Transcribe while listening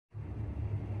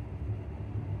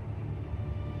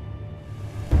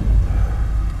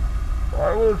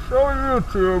I will show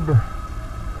YouTube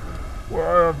where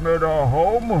I have made a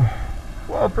home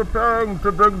while preparing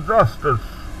to bring justice.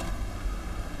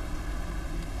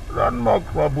 Then my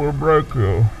club will break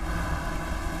you.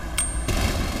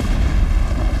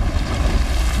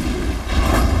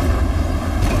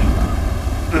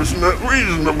 Isn't that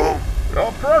reasonable?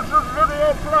 Your precious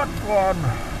video platform,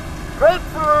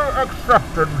 gratefully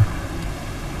accepted.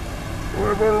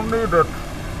 We will need it.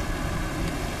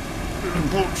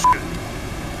 Bullshit.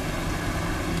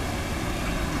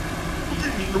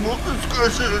 Reasonable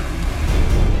discussion.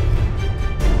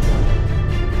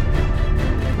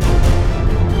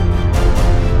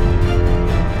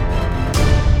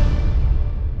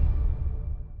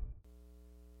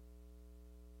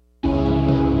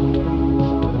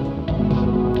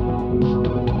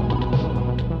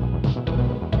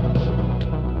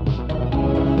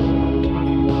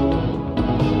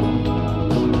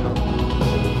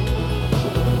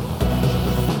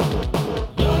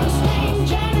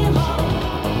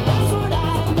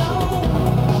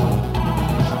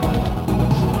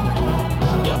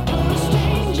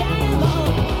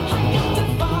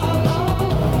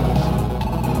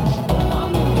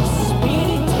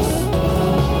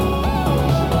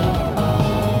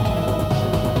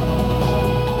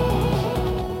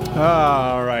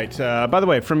 By the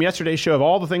way, from yesterday's show, of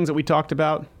all the things that we talked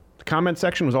about, the comment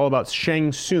section was all about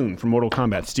Shang Tsung from Mortal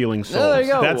Kombat stealing souls. There you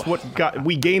go. That's what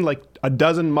we gained like a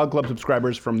dozen Mug Club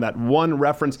subscribers from that one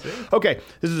reference. Okay,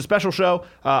 this is a special show.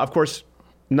 Of course,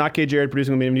 Not Gay Jared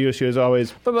producing the main video show as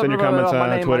always. Send your comments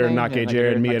on Twitter, Not Gay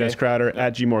Jared, me at S Crowder,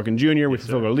 at G Morgan Jr. We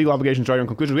fulfill our legal obligations, draw your own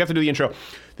conclusions. We have to do the intro.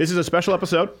 This is a special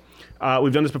episode.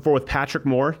 We've done this before with Patrick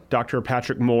Moore, Dr.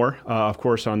 Patrick Moore, of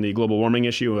course, on the global warming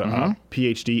issue,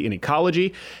 PhD in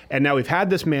ecology. And now we've had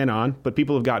this man on, but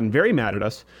people have gotten very mad at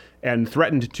us and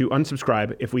threatened to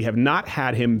unsubscribe if we have not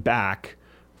had him back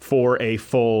for a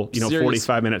full, serious,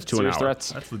 45 minutes to an hour.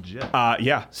 Threats. That's legit.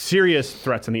 Yeah, serious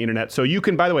threats on the internet. So you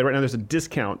can, by the way, right now there's a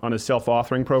discount on his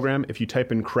self-authoring program. If you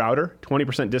type in Crowder,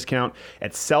 20% discount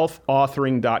at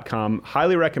selfauthoring.com.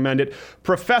 Highly recommend it.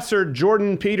 Professor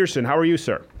Jordan Peterson, how are you,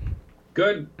 sir?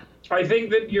 Good. I think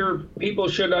that your people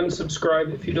should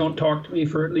unsubscribe if you don't talk to me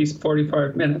for at least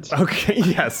 45 minutes. Okay,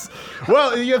 yes.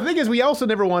 Well, the thing is, we also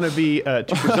never want to be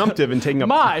too presumptive in taking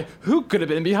up... who could have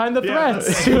been behind the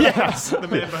threats? Yes. The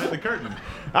man behind the curtain.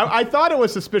 I thought it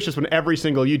was suspicious when every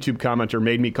single YouTube commenter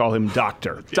made me call him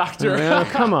Doctor. Doctor.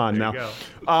 Come on now.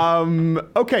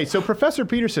 Okay, so Professor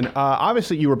Peterson,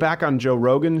 obviously you were back on Joe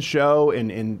Rogan's show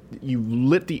and you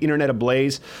lit the internet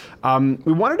ablaze.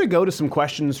 We wanted to go to some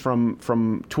questions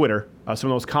from Twitter,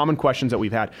 some of those common questions that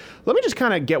we've had. Let me just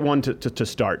kind of get one to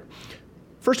start.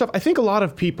 First off, I think a lot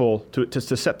of people, to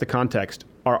set the context,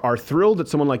 are thrilled that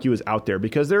someone like you is out there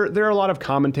because there are a lot of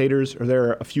commentators, or there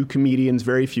are a few comedians,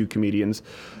 very few comedians,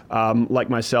 like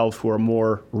myself, who are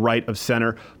more right of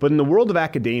center. But in the world of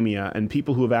academia and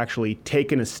people who have actually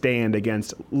taken a stand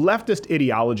against leftist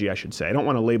ideology, I should say, I don't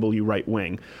want to label you right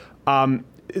wing. They're almost...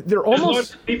 There's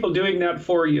lots of people doing that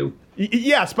for you.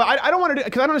 Yes, but I don't want to do,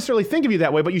 because I don't necessarily think of you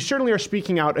that way, but you certainly are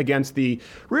speaking out against the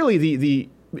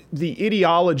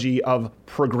ideology of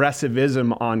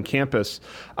progressivism on campus.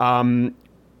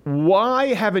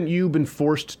 Why haven't you been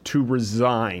forced to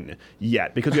resign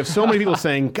yet? Because you have so many people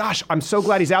saying, gosh, I'm so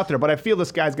glad he's out there, but I feel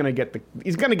this guy's going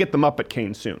to get them up at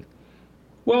Kane soon.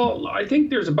 Well, I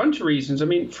think there's a bunch of reasons. I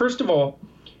mean, first of all,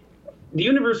 the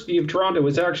University of Toronto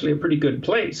is actually a pretty good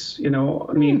place.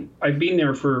 I mean, I've been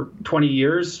there for 20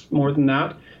 years, more than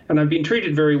that, and I've been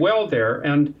treated very well there.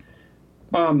 And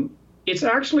it's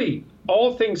actually,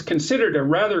 all things considered, a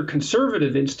rather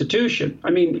conservative institution.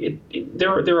 I mean,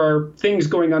 there are things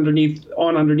going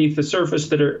underneath the surface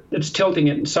that's tilting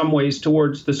it in some ways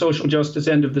towards the social justice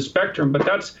end of the spectrum. But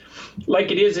that's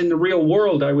like it is in the real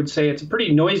world. I would say it's a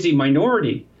pretty noisy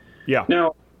minority. Yeah.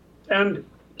 Now, and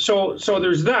so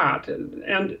there's that,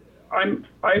 and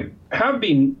I have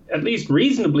been at least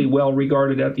reasonably well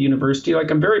regarded at the university.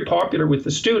 Like, I'm very popular with the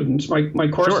students. My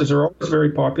courses are always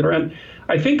very popular, and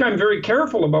I think I'm very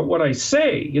careful about what I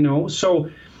say, So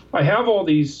I have all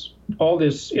this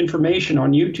information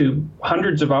on YouTube,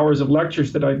 hundreds of hours of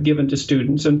lectures that I've given to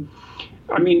students, and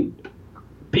I mean,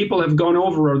 people have gone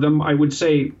over them, I would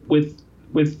say, with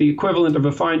the equivalent of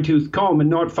a fine-tooth comb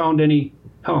and not found any.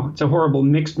 Oh, it's a horrible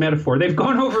mixed metaphor. They've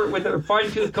gone over it with a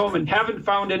fine-tooth comb and haven't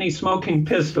found any smoking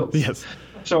pistols. Yes.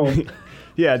 So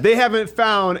Yeah, they haven't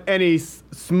found any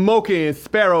smoking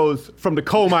sparrows from the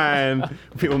coal mine.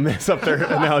 People mess up their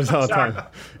analogies all the time.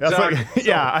 That's like,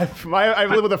 yeah, I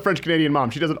live with a French Canadian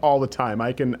mom. She does it all the time.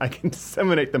 I can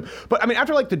disseminate them. But I mean,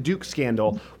 after like the Duke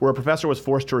scandal, where a professor was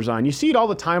forced to resign, you see it all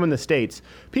the time in the States.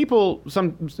 People,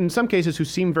 in some cases, who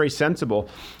seem very sensible.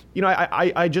 You know,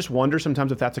 I just wonder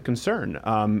sometimes if that's a concern.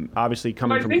 Obviously,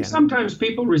 coming from Canada. I think sometimes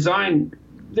people resign.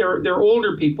 They're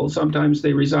older people. Sometimes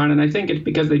they resign, and I think it's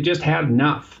because they just had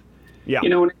enough. Yeah. You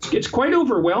know, and it's quite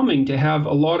overwhelming to have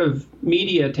a lot of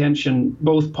media attention,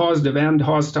 both positive and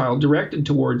hostile, directed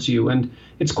towards you, and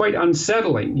it's quite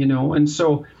unsettling. You know, and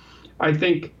so I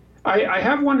think I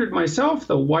have wondered myself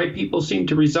though why people seem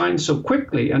to resign so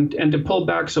quickly and to pull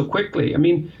back so quickly. I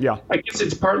mean, yeah. I guess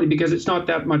it's partly because it's not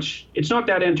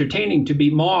that entertaining to be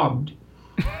mobbed,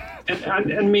 and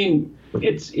I mean.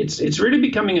 It's really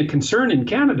becoming a concern in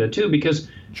Canada too, because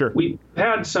we've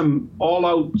had some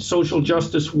all-out social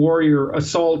justice warrior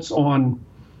assaults on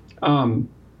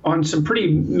some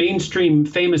pretty mainstream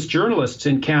famous journalists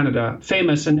in Canada,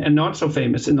 famous and not so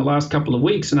famous in the last couple of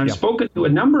weeks. And I've spoken to a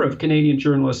number of Canadian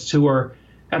journalists who are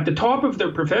at the top of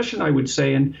their profession, I would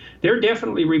say, and they're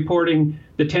definitely reporting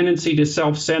the tendency to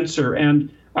self-censor and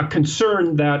a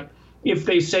concern that if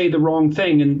they say the wrong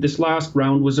thing, and this last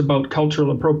round was about cultural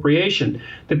appropriation,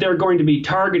 that they're going to be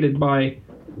targeted by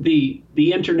the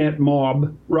internet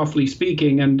mob, roughly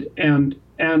speaking, and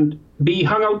be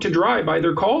hung out to dry by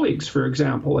their colleagues, for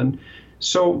example. And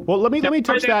so, well, let me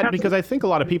touch that because I think a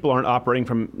lot of people aren't operating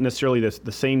from necessarily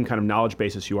the same kind of knowledge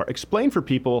basis you are. Explain for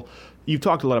people. You've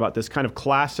talked a lot about this kind of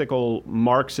classical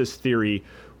Marxist theory,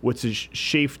 which is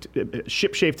shape-shifted.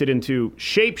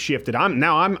 I'm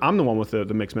the one with the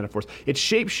mixed metaphors. It's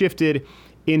shape-shifted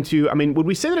into, I mean, would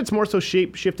we say that it's more so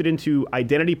shape-shifted into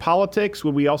identity politics?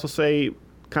 Would we also say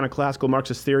kind of classical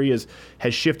Marxist theory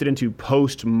has shifted into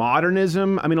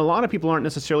post-modernism? I mean, a lot of people aren't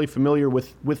necessarily familiar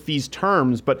with these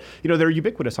terms, but, you know, they're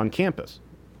ubiquitous on campus.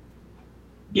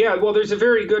 Yeah, well, there's a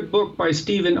very good book by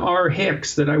Stephen R.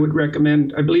 Hicks that I would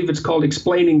recommend. I believe it's called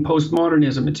Explaining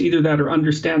Postmodernism. It's either that or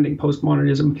Understanding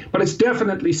Postmodernism, but it's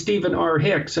definitely Stephen R.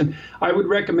 Hicks. And I would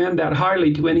recommend that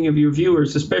highly to any of your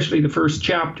viewers, especially the first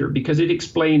chapter, because it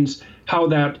explains how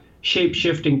that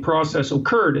shape-shifting process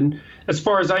occurred. And as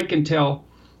far as I can tell,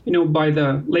 you know, by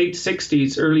the late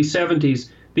 60s, early 70s,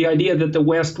 the idea that the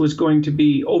West was going to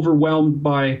be overwhelmed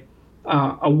by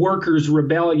a workers'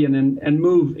 rebellion and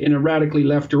move in a radically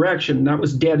left direction, that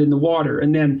was dead in the water.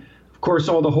 And then, of course,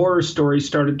 all the horror stories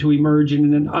started to emerge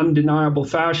in an undeniable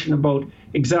fashion about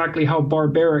exactly how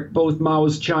barbaric both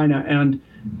Mao's China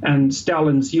and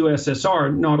Stalin's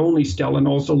USSR, not only Stalin,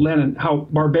 also Lenin, how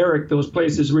barbaric those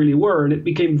places really were. And it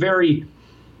became very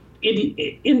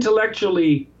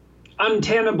intellectually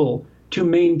untenable to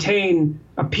maintain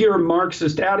a pure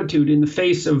Marxist attitude in the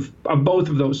face of both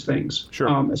of those things.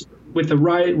 Sure. With the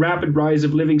rapid rise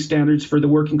of living standards for the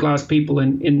working class people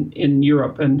in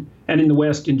Europe and in the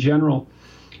West in general.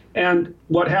 And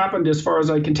what happened, as far as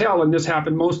I can tell, and this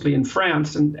happened mostly in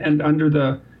France and under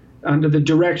the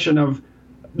direction of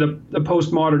the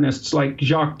postmodernists like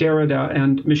Jacques Derrida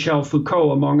and Michel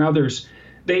Foucault, among others,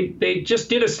 they just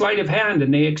did a sleight of hand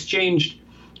and they exchanged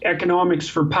economics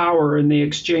for power, and they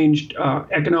exchanged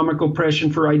economic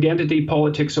oppression for identity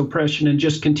politics oppression, and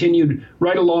just continued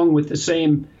right along with the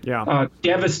same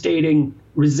devastating,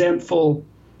 resentful,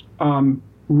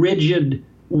 rigid,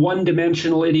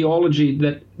 one-dimensional ideology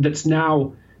that's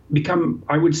now become,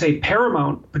 I would say,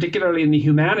 paramount, particularly in the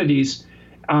humanities,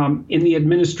 in the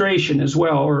administration as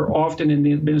well, or often in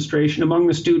the administration among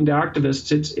the student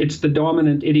activists. It's the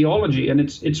dominant ideology, and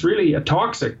it's really a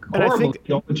toxic, horrible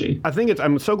ideology.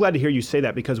 I'm so glad to hear you say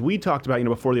that, because we talked about,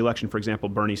 before the election, for example,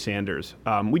 Bernie Sanders.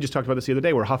 We just talked about this the other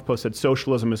day, where HuffPost said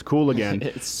socialism is cool again.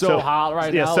 It's so hot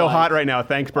right now. Yeah, so hot right now.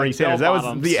 Thanks, Bernie Sanders. That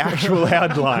was the actual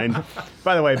headline.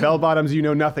 By the way, bell bottoms, you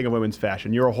know nothing of women's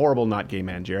fashion. You're a horrible not gay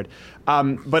man, Jared.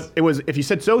 But it was, if you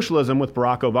said socialism with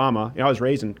Barack Obama, I was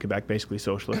raised in Quebec, basically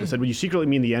socialist. I said, well, you secretly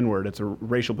mean the N-word. It's a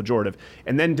racial pejorative.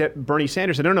 And then Bernie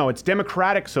Sanders said, no, it's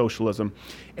democratic socialism.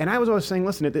 And I was always saying,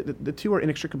 listen, the two are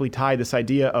inextricably tied. This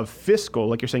idea of fiscal,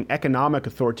 like you're saying, economic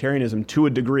authoritarianism to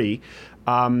a degree.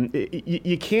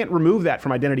 You can't remove that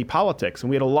from identity politics.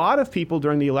 And we had a lot of people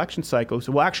during the election cycle who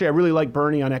said, well, actually, I really like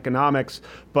Bernie on economics,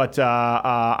 but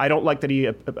I don't like that he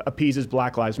appeases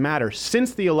Black Lives Matter.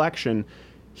 Since the election,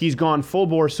 he's gone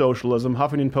full-bore socialism.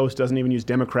 Huffington Post doesn't even use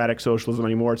democratic socialism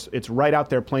anymore. It's right out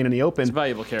there plain in the open. It's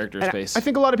valuable character space. I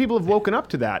think a lot of people have woken up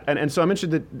to that. And so I'm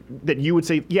interested that you would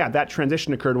say, yeah, that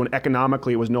transition occurred when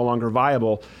economically it was no longer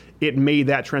viable. It made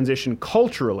that transition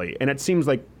culturally. And it seems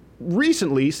like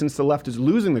recently, since the left is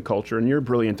losing the culture, and you're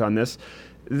brilliant on this,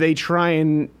 they try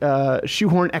and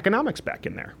shoehorn economics back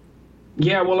in there.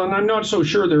 Yeah, well, and I'm not so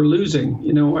sure they're losing.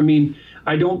 You know, I mean,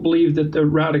 I don't believe that the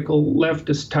radical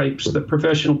leftist types, the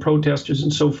professional protesters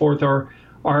and so forth, are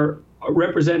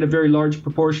represent a very large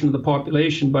proportion of the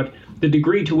population, but the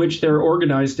degree to which they're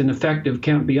organized and effective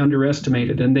can't be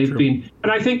underestimated. And they've been,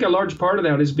 and I think a large part of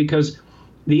that is because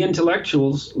the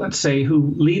intellectuals, let's say,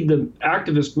 who lead the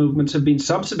activist movements have been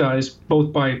subsidized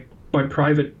both by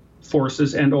private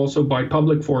forces and also by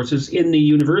public forces in the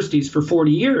universities for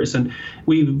 40 years. And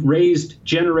we've raised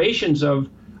generations of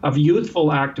youthful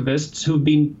activists who've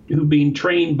been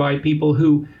trained by people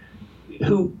who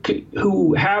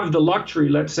have the luxury,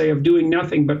 let's say, of doing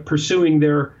nothing but pursuing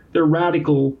their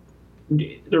radical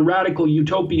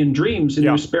utopian dreams in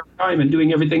their spare time and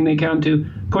doing everything they can to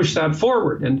push that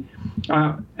forward.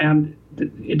 And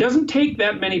it doesn't take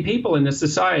that many people in a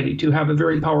society to have a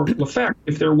very powerful effect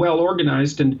if they're well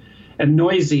organized and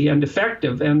noisy and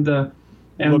effective.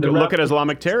 Look at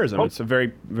Islamic terrorism. It's a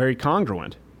very, very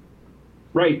congruent.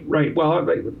 Right. Well,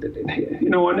 you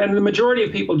know, and the majority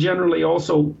of people generally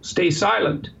also stay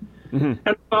silent. Mm-hmm.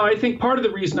 And I think part of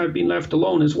the reason I've been left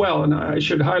alone as well, and I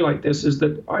should highlight this, is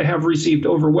that I have received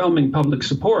overwhelming public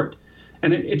support.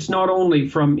 And it's not only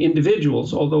from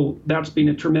individuals, although that's been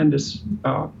a tremendous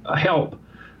help,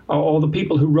 all the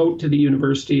people who wrote to the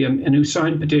university and who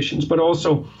signed petitions, but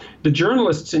also the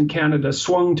journalists in Canada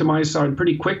swung to my side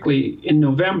pretty quickly in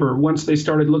November once they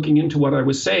started looking into what I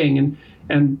was saying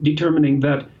and determining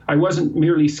that I wasn't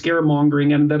merely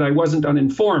scaremongering and that I wasn't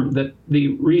uninformed, that the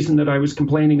reason that I was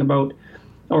complaining about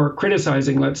or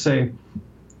criticizing, let's say,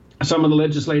 some of the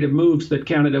legislative moves that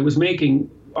Canada was making,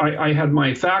 I had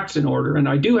my facts in order, and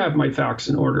I do have my facts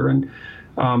in order. And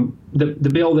the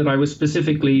bill that I was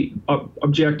specifically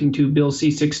objecting to, Bill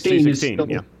C-16, is still,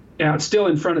 it's still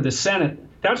in front of the Senate.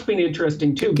 That's been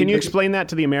interesting, too. Can you explain that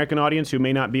to the American audience who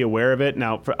may not be aware of it?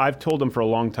 Now, I've told them for a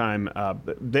long time,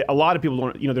 a lot of people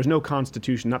don't, you know, there's no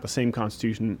constitution, not the same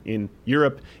constitution in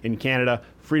Europe, in Canada.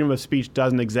 Freedom of speech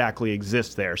doesn't exactly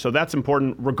exist there. So that's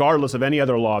important, regardless of any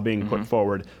other law being put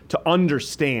forward, to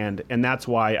understand. And that's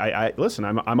why I listen,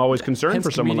 I'm always concerned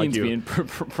for someone like you. Being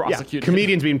prosecuted.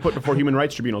 Comedians being put before human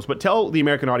rights tribunals. But tell the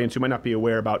American audience who might not be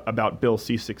aware about Bill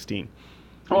C-16.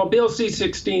 Well, Bill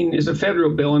C-16 is a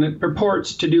federal bill, and it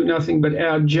purports to do nothing but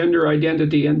add gender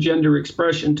identity and gender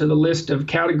expression to the list of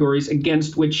categories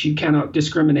against which you cannot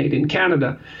discriminate in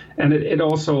Canada. And it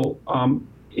also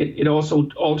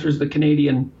alters the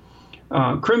Canadian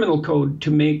criminal code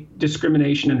to make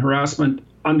discrimination and harassment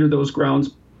under those grounds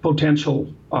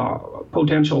potential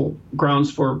grounds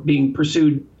for being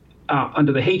pursued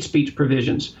under the hate speech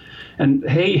provisions. And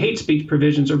hate speech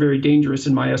provisions are very dangerous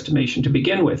in my estimation to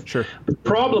begin with. Sure. The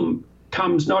problem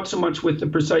comes not so much with the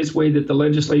precise way that the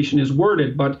legislation is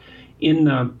worded, but in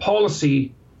the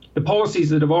policies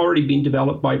that have already been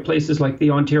developed by places like the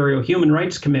Ontario Human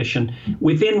Rights Commission,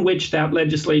 within which that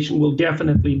legislation will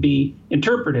definitely be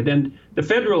interpreted. And the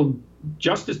federal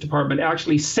Justice Department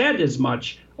actually said as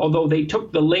much, although they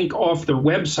took the link off their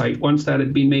website once that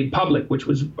had been made public, which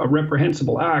was a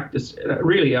reprehensible act. It's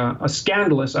really a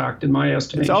scandalous act in my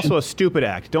estimation. It's also a stupid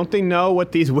act. Don't they know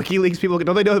what these WikiLeaks people,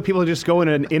 don't they know that people just go in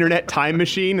an internet time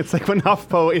machine? It's like when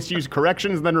HuffPo issues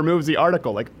corrections and then removes the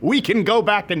article. Like, we can go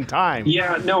back in time.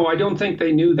 Yeah, no, I don't think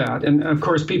they knew that. And of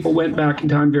course, people went back in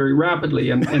time very rapidly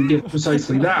and did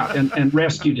precisely that and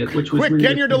rescued it, which was Quick, really...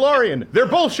 get your DeLorean. They're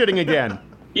bullshitting again.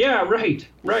 Yeah, right.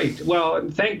 Well,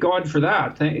 thank God for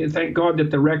that. Thank God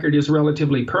that the record is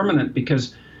relatively permanent,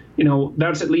 because, you know,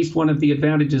 that's at least one of the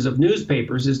advantages of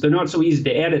newspapers, is they're not so easy to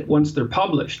edit once they're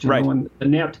published. You know, and the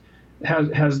net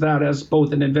has that as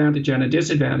both an advantage and a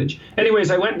disadvantage.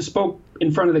 Anyways, I went and spoke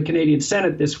in front of the Canadian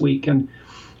Senate this week and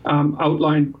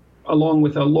outlined, along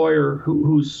with a lawyer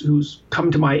who's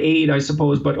come to my aid, I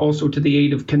suppose, but also to the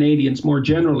aid of Canadians more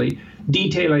generally,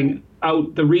 detailing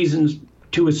out the reasons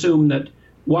to assume that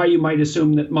why you might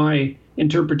assume that my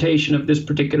interpretation of this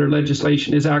particular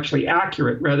legislation is actually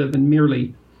accurate rather than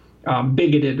merely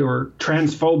bigoted or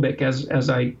transphobic, as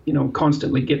I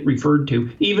constantly get referred to.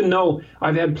 Even though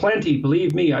I've had plenty,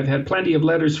 believe me, I've had plenty of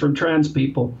letters from trans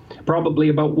people, probably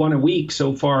about one a week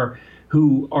so far,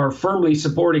 who are firmly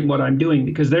supporting what I'm doing,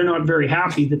 because they're not very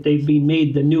happy that they've been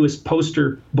made the newest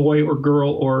poster boy or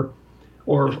girl or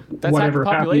that's whatever. That's half the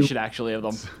population, actually, of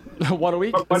them. One a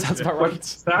week? That sounds about right.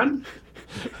 What's that?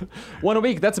 One a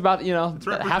week. That's about,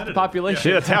 half the population.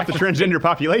 Yeah, that's half the transgender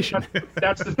population.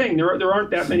 That's the thing. There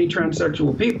aren't that many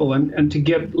transsexual people, and to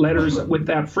get letters with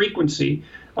that frequency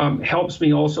helps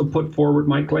me also put forward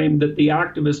my claim that the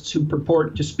activists who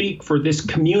purport to speak for this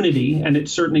community, and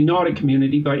it's certainly not a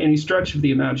community by any stretch of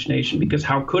the imagination, because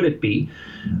how could it be?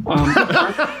 Well,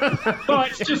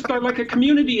 it's just like a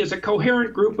community is a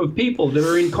coherent group of people that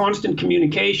are in constant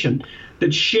communication,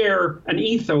 that share an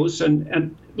ethos,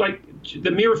 and like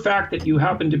the mere fact that you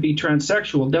happen to be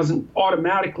transsexual doesn't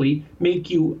automatically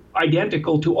make you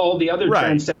identical to all the other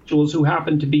transsexuals who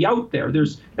happen to be out there.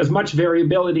 There's as much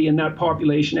variability in that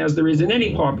population as there is in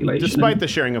any population. Despite the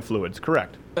sharing of fluids,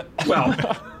 correct. Well,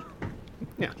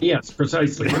 yeah. Yes,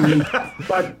 precisely. I mean,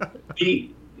 but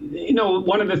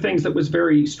one of the things that was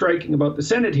very striking about the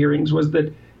Senate hearings was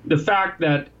that the fact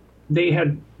that they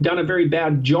had done a very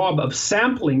bad job of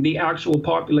sampling the actual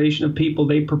population of people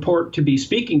they purport to be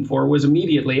speaking for was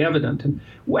immediately evident. And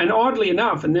oddly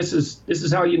enough, and this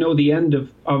is how you know the end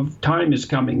of time is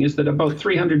coming, is that about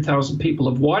 300,000 people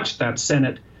have watched that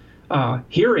Senate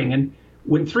hearing. And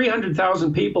when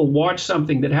 300,000 people watch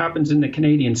something that happens in the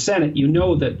Canadian Senate, you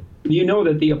know that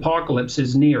the apocalypse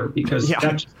is near, because that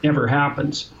just never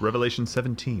happens. Revelation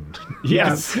 17.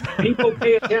 Yes. People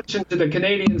pay attention to the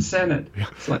Canadian Senate.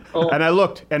 It's like, And I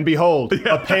looked, and behold,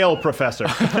 a pale professor.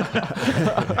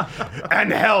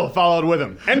 And hell followed with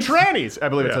him. And trannies. I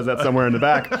believe it says that somewhere in the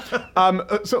back.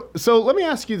 So let me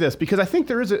ask you this, because I think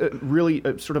there is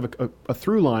a sort of a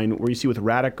through line where you see with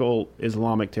radical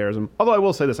Islamic terrorism. Although I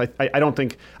will say this, I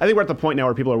think we're at the point now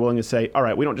where people are willing to say, all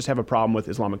right, we don't just have a problem with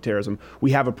Islamic terrorism,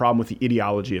 we have a problem with the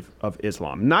ideology of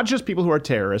Islam. Not just people who are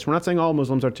terrorists. We're not saying all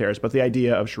Muslims are terrorists, but the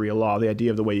idea of Sharia law, the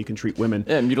idea of the way you can treat women.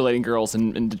 Yeah, mutilating girls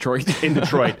in Detroit. In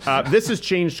Detroit. This has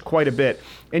changed quite a bit.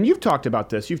 And you've talked about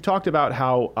this. You've talked about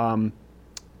how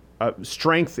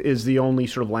strength is the only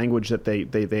sort of language that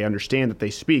they understand, that they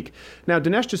speak. Now,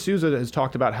 Dinesh D'Souza has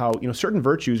talked about how certain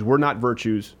virtues were not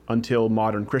virtues until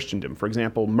modern Christendom. For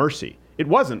example, mercy. It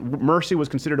wasn't. Mercy was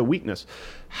considered a weakness.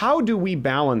 How do we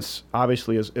balance,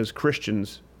 obviously, as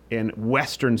Christians in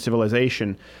Western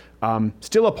civilization,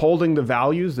 still upholding the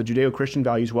values, the Judeo-Christian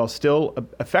values, while still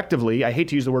effectively, I hate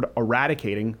to use the word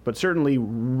eradicating, but certainly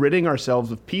ridding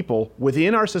ourselves of people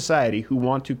within our society who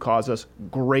want to cause us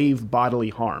grave bodily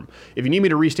harm? If you need me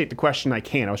to restate the question, I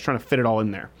can. I was trying to fit it all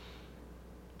in there.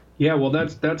 Yeah, well,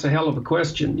 that's a hell of a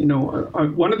question.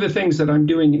 One of the things that I'm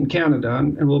doing in Canada,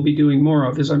 and will be doing more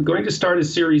of, is I'm going to start a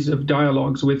series of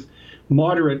dialogues with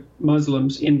moderate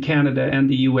Muslims in Canada and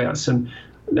the U.S.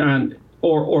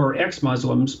 or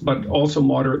ex-Muslims, but also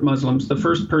moderate Muslims. The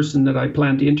first person that I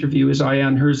plan to interview is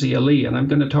Ayaan Hirsi Ali, and I'm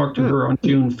going to talk to her on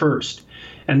June 1st.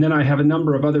 And then I have a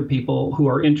number of other people who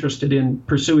are interested in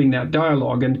pursuing that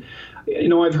dialogue. And,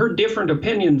 I've heard different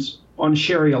opinions on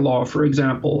Sharia law, for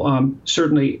example.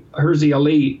 Certainly, Hirsi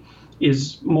Ali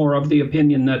is more of the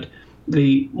opinion that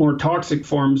the more toxic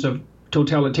forms of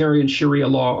totalitarian Sharia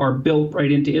law are built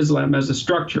right into Islam as a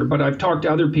structure. But I've talked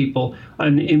to other people,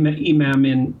 an imam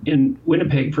in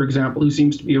Winnipeg, for example, who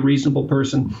seems to be a reasonable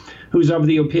person, who's of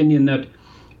the opinion that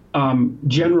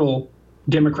general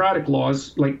democratic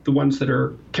laws, like the ones that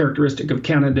are characteristic of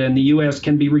Canada and the U.S.,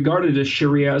 can be regarded as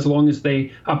Sharia as long as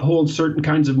they uphold certain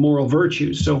kinds of moral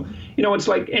virtues. So, it's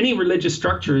like any religious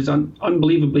structure is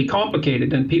unbelievably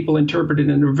complicated, and people interpret it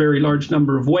in a very large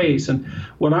number of ways. And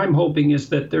what I'm hoping is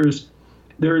that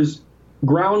there's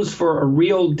grounds for a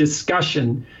real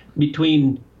discussion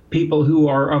between people who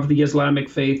are of the Islamic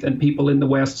faith and people in the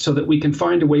West, so that we can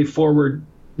find a way forward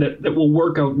that will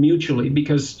work out mutually,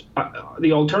 because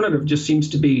the alternative just seems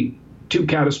to be too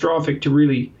catastrophic to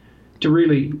really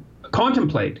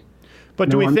contemplate. But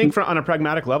do we think on a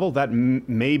pragmatic level that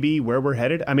may be where we're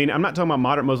headed? I mean, I'm not talking about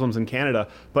moderate Muslims in Canada,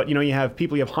 but you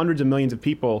have hundreds of millions of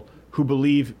people who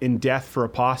believe in death for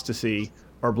apostasy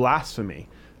or blasphemy.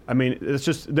 I mean, it's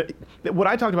just what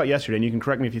I talked about yesterday, and you can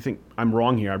correct me if you think I'm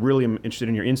wrong here. I really am interested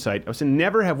in your insight. I was saying,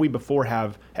 never have we before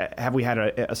have we had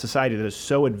a society that is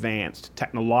so advanced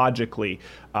technologically,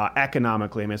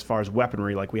 economically, I mean, as far as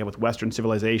weaponry, like we have with Western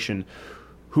civilization,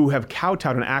 who have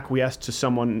kowtowed and acquiesced to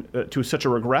someone, to such a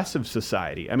regressive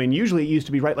society. I mean, usually it used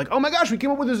to be like, oh my gosh, we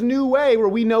came up with this new way where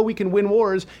we know we can win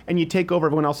wars, and you take over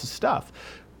everyone else's stuff.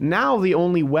 Now the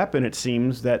only weapon, it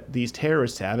seems, that these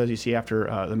terrorists have, as you see after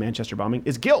the Manchester bombing,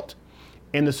 is guilt.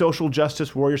 And the social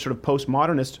justice warrior sort of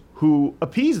postmodernists who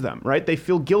appease them, right? They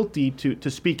feel guilty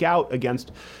to speak out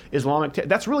against Islamic terror.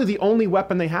 That's really the only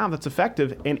weapon they have that's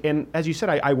effective. And as you said,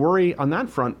 I worry on that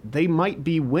front, they might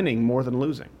be winning more than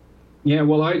losing. Yeah,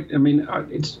 well, I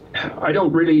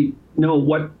don't really know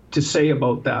what to say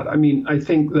about that. I mean, I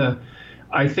think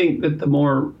I think that the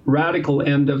more radical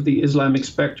end of the Islamic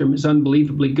spectrum is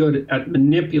unbelievably good at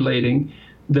manipulating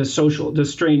the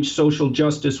strange social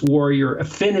justice warrior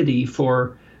affinity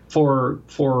for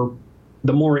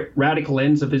the more radical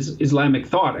ends of Islamic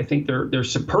thought. I think they're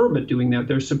superb at doing that.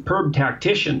 They're superb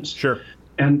tacticians. Sure.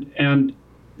 And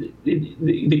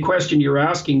the question you're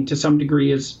asking to some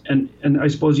degree is, and I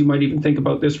suppose you might even think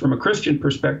about this from a Christian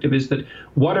perspective, is that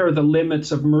what are the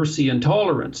limits of mercy and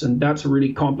tolerance? And that's a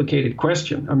really complicated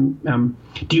question.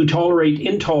 Do you tolerate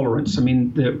intolerance? I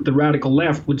mean, the radical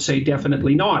left would say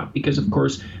definitely not, because of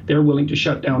course they're willing to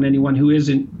shut down anyone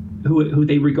who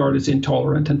they regard as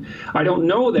intolerant. And I don't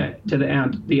know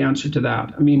the answer to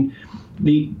that. I mean,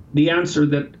 the answer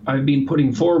that I've been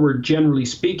putting forward, generally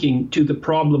speaking, to the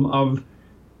problem of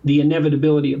the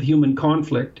inevitability of human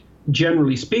conflict,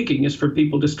 generally speaking, is for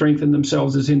people to strengthen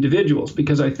themselves as individuals,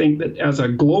 because I think that as a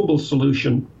global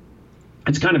solution,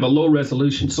 it's kind of a low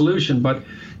resolution solution, but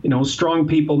strong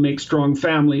people make strong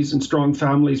families, and strong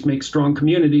families make strong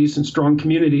communities, and strong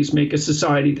communities make a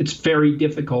society that's very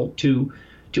difficult to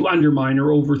undermine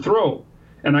or overthrow.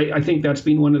 And I think that's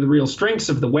been one of the real strengths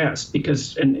of the West,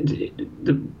 because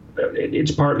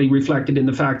it's partly reflected in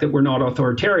the fact that we're not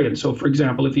authoritarian. So, for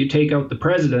example, if you take out the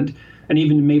president, and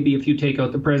even maybe if you take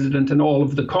out the president and all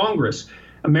of the Congress,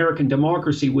 American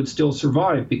democracy would still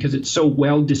survive, because it's so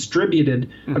well distributed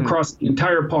across the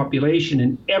entire population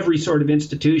in every sort of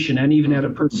institution, and even at a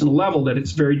personal level, that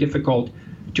it's very difficult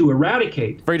to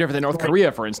eradicate. Very different than North Korea,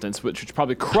 for instance, which would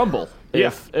probably crumble.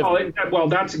 Well,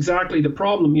 that's exactly the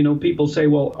problem. People say,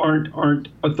 well, aren't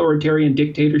authoritarian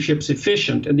dictatorships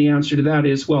efficient? And the answer to that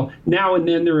is, well, now and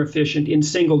then they're efficient in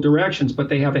single directions, but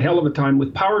they have a hell of a time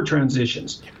with power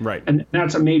transitions. Right. And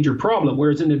that's a major problem.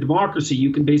 Whereas in a democracy,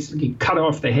 you can basically cut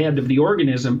off the head of the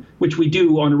organism, which we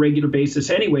do on a regular basis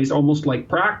anyways, almost like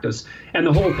practice. And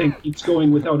the whole thing keeps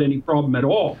going without any problem at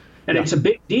all. And it's a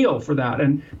big deal for that.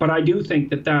 But I do think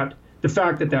that the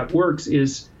fact that works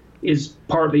is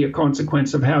partly a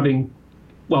consequence of having,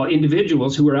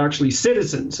 individuals who are actually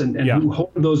citizens and who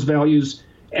hold those values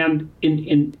and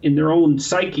in their own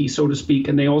psyche, so to speak,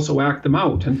 and they also act them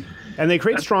out. And they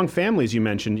create strong families, you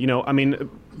mentioned.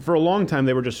 For a long time,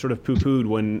 they were just sort of poo-pooed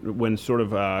when sort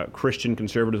of Christian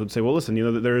conservatives would say, well, listen,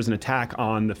 there is an attack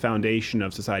on the foundation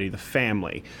of society, the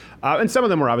family. And some of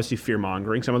them were obviously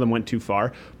fear-mongering. Some of them went too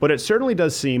far. But it certainly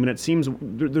does seem, and it seems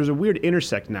there's a weird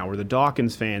intersect now where the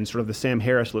Dawkins fans, sort of the Sam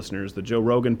Harris listeners, the Joe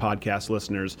Rogan podcast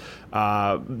listeners,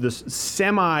 the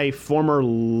semi-former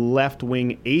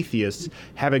left-wing atheists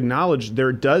have acknowledged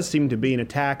there does seem to be an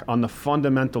attack on the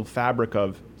fundamental fabric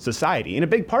of society. And a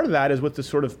big part of that is with the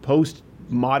sort of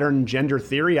post-modern gender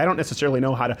theory. I don't necessarily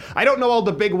know I don't know all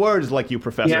the big words like you,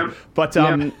 Professor. But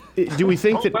do we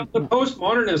think that... Well, the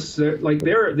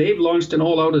postmodernists, they've launched an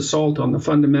all-out assault on the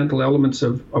fundamental elements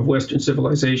of Western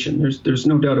civilization. There's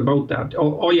no doubt about that.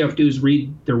 All you have to do is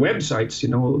read their websites,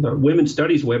 the women's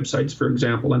studies websites, for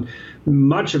example, and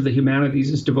much of the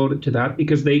humanities is devoted to that,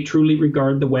 because they truly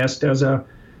regard the West as I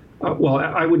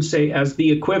would say as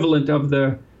the equivalent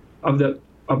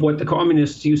of what the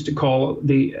communists used to call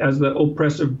the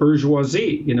oppressive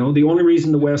bourgeoisie. The only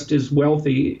reason the West is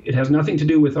wealthy, it has nothing to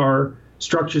do with our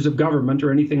structures of government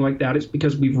or anything like that. It's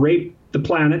because we've raped the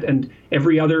planet and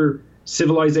every other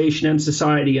civilization and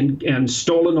society and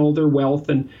stolen all their wealth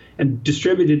and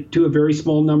distributed to a very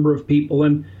small number of people.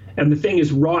 And the thing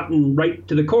is rotten right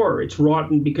to the core. It's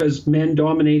rotten because men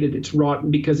dominate it. It's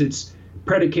rotten because it's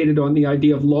predicated on the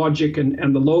idea of logic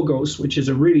and the logos, which is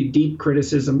a really deep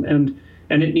criticism.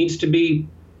 And it needs to be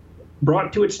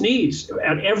brought to its knees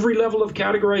at every level of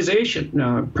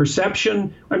categorization,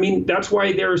 perception. I mean, that's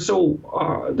why they're so.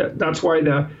 That's why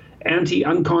the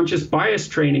anti-unconscious bias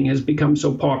training has become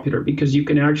so popular, because you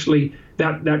can actually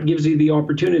that gives you the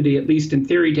opportunity, at least in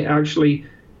theory, to actually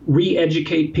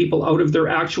re-educate people out of their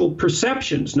actual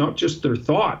perceptions, not just their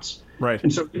thoughts. Right.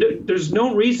 And so there's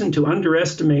no reason to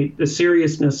underestimate the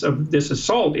seriousness of this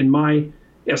assault, in my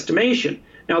estimation.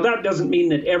 Now, that doesn't mean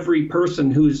that every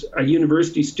person who's a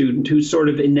university student who's sort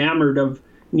of enamored of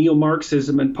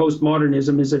neo-Marxism and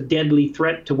postmodernism is a deadly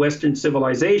threat to Western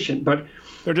civilization, but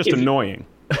they're just annoying.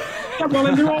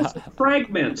 And they're also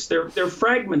fragments. They're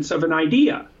fragments of an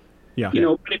idea. Yeah.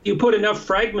 But if you put enough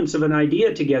fragments of an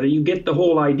idea together, you get the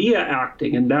whole idea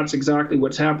acting, and that's exactly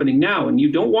what's happening now. And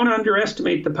you don't want to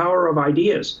underestimate the power of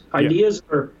ideas. Ideas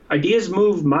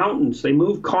move mountains, they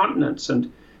move continents,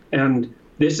 and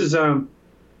this is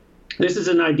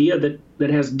an idea that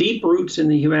has deep roots in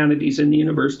the humanities and the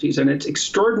universities, and it's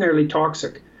extraordinarily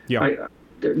toxic. Yeah.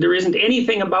 There isn't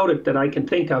anything about it that I can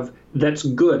think of that's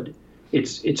good.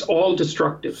 It's all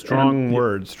destructive. Strong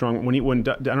words. Strong. When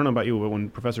I don't know about you, but when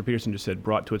Professor Peterson just said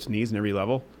brought to its knees in every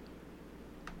level,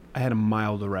 I had a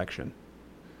mild erection.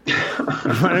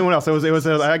 Anyone else? It was.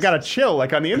 I got a chill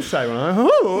like on the inside.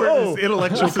 This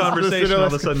intellectual conversation all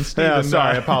of a sudden. Stephen,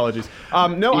 sorry, apologies.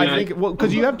 No, I think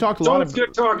because you have talked a lot. It's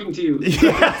good talking to you.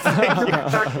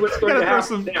 Yes, what's going to throw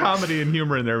some comedy and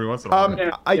humor in there every once in a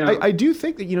while. I do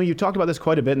think that you've talked about this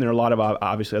quite a bit, and there are a lot of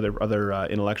obviously other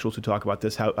intellectuals who talk about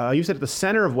this. How you said at the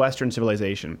center of Western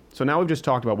civilization. So now we've just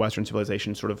talked about Western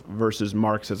civilization sort of versus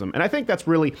Marxism, and I think that's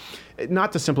really,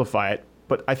 not to simplify it,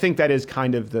 but I think that is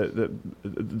kind of the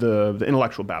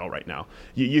intellectual battle right now.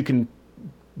 You can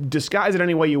disguise it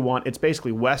any way you want. It's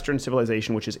basically Western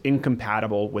civilization, which is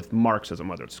incompatible with Marxism,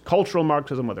 whether it's cultural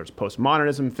Marxism, whether it's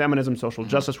post-modernism, feminism, social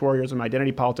justice warriorism,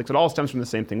 identity politics. It all stems from the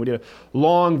same thing. We did a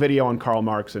long video on Karl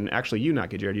Marx, and actually you, not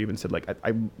Jared, you even said, like,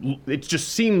 it just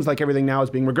seems like everything now is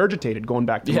being regurgitated, going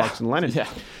back to Marx and Lenin. Yeah.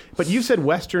 But you said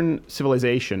Western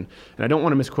civilization, and I don't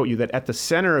want to misquote you, that at the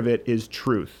center of it is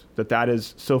truth, that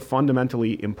is so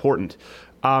fundamentally important.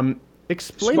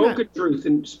 Explain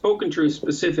spoken truth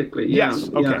specifically. Yes.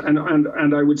 Yeah, okay. Yeah.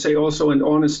 And I would say also in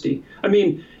honesty. I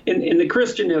mean, in the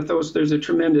Christian ethos, there's a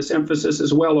tremendous emphasis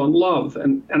as well on love,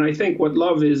 and I think what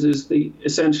love is it's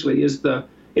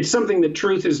something that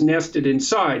truth is nested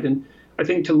inside, and I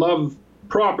think to love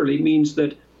properly means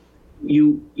that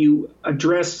you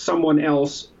address someone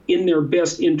else in their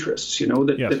best interests.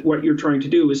 That what you're trying to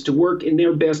do is to work in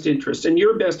their best interest and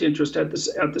your best interest at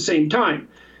the same time.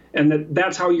 And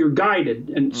that's how you're guided.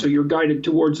 And so you're guided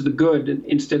towards the good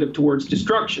instead of towards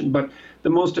destruction. But the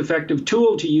most effective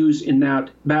tool to use in that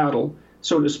battle,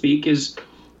 so to speak, is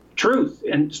truth,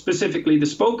 and specifically the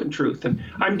spoken truth. And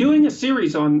I'm doing a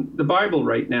series on the Bible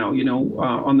right now,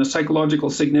 on the psychological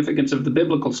significance of the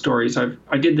biblical stories.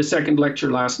 I did the second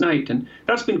lecture last night, and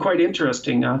that's been quite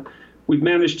interesting. We've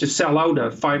managed to sell out a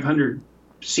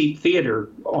 500-seat theater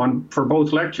for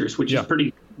both lectures, which is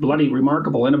pretty bloody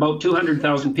remarkable, and about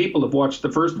 200,000 people have watched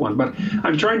the first one. But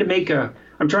I'm trying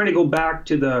to go back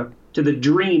to the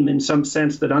dream in some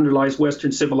sense that underlies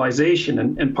Western civilization,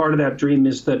 and part of that dream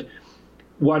is that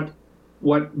what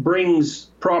brings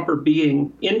proper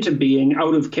being into being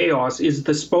out of chaos is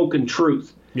the spoken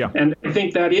truth. Yeah. And I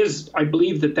think I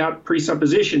believe that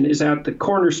presupposition is at the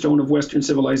cornerstone of Western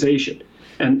civilization,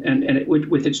 and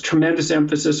with its tremendous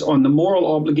emphasis on the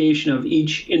moral obligation of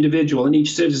each individual and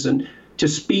each citizen to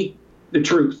speak the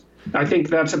truth. I think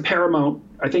that's the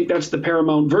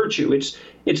paramount virtue.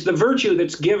 It's the virtue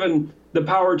that's given the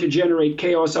power to generate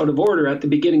chaos out of order at the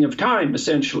beginning of time,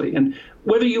 essentially. And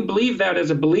whether you believe that as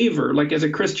a believer, like as a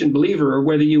Christian believer, or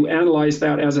whether you analyze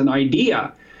that as an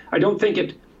idea, I don't think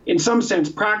it, in some sense,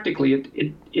 practically,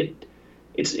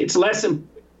 it's less.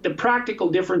 The practical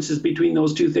differences between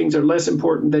those two things are less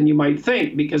important than you might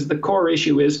think, because the core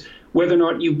issue is whether or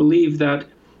not you believe that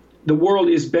the world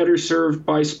is better served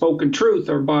by spoken truth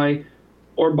or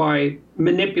by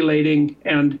manipulating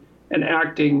and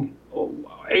acting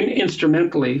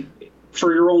instrumentally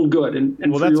for your own good. And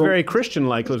well, that's very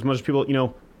Christian-like. As most people,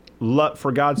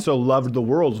 for God so loved the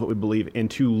world is what we believe. And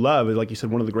to love, like you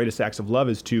said, one of the greatest acts of love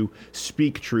is to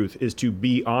speak truth, is to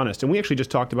be honest. And we actually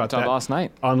just talked about that last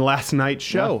night on last night's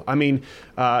show. Yeah. I mean,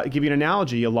 give you an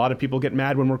analogy. A lot of people get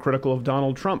mad when we're critical of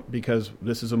Donald Trump because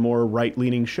this is a more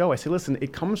right-leaning show. I say, listen,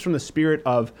 it comes from the spirit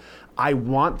of, I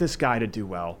want this guy to do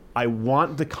well. I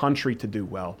want the country to do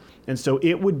well. And so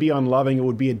it would be unloving. It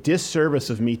would be a disservice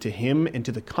of me to him and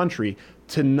to the country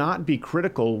to not be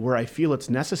critical where I feel it's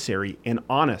necessary and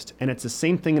honest. And it's the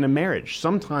same thing in a marriage.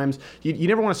 Sometimes you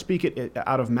never want to speak it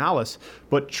out of malice,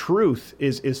 but truth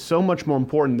is so much more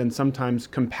important than sometimes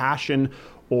compassion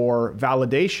or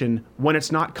validation when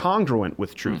it's not congruent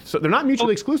with truth. So they're not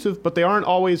mutually exclusive, but they aren't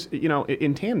always,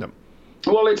 in tandem.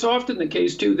 Well, it's often the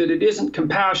case, too, that it isn't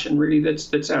compassion, really,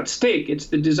 that's at stake. It's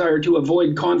the desire to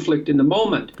avoid conflict in the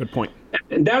moment. Good point.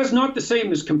 And that is not the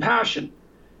same as compassion,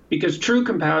 because true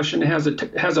compassion has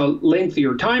a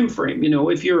lengthier time frame.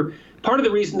 If you're part of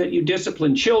the reason that you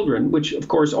discipline children, which, of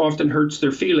course, often hurts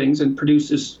their feelings and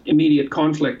produces immediate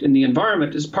conflict in the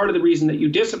environment, is part of the reason that you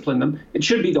discipline them. It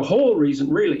should be the whole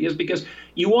reason, really, is because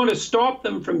you want to stop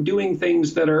them from doing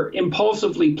things that are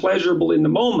impulsively pleasurable in the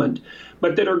moment,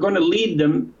 but that are going to lead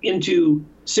them into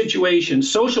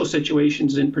situations, social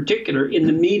situations in particular, in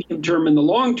the medium term and the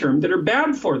long term that are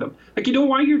bad for them. Like, you don't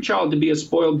want your child to be a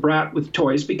spoiled brat with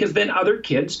toys, because then other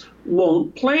kids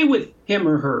won't play with him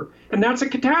or her. And that's a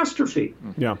catastrophe.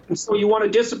 Yeah. And so you want to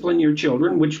discipline your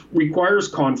children, which requires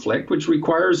conflict, which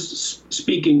requires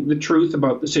speaking the truth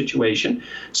about the situation,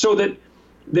 so that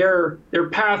their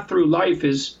path through life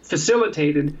is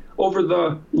facilitated over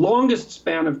the longest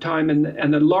span of time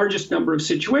and the largest number of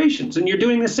situations. And you're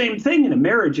doing the same thing in a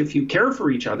marriage if you care for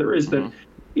each other, is that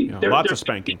lots of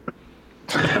spanking.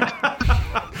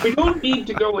 We don't need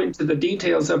to go into the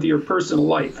details of your personal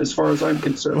life, as far as I'm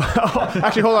concerned. Well,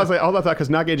 actually, hold on, because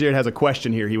Nage Jared has a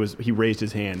question here. He raised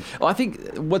his hand. Well, I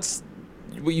think what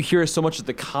you hear so much of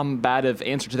the combative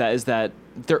answer to that is that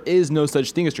there is no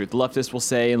such thing as truth. The leftists will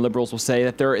say and liberals will say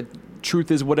that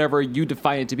truth is whatever you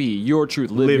define it to be. Your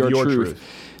truth, live your truth.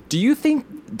 Do you think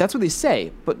that's what they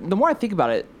say? But the more I think about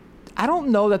it, I don't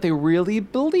know that they really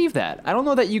believe that. I don't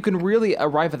know that you can really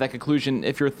arrive at that conclusion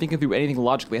if you're thinking through anything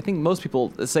logically. I think most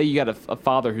people, say you got a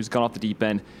father who's gone off the deep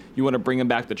end, you want to bring him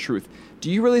back to truth.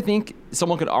 Do you really think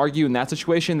someone could argue in that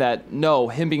situation that, no,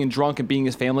 him being drunk and being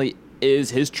his family is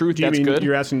his truth? That's good?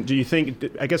 You're asking, do you think,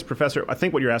 I guess, Professor, I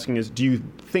think what you're asking is, do you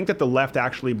think that the left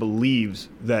actually believes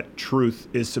that truth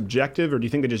is subjective, or do you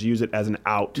think they just use it as an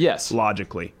out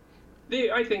logically?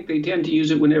 I think they tend to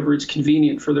use it whenever it's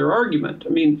convenient for their argument. I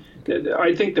mean,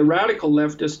 I think the radical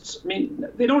leftists,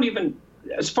 they don't even,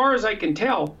 as far as I can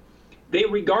tell, they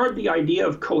regard the idea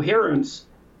of coherence,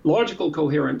 logical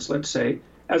coherence, let's say,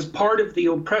 as part of the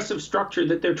oppressive structure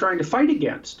that they're trying to fight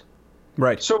against.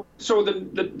 Right. So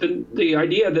the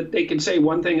idea that they can say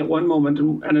one thing at one moment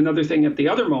and another thing at the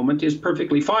other moment is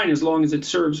perfectly fine as long as it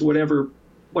serves whatever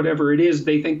it is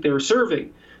they think they're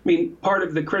serving. I mean, part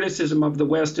of the criticism of the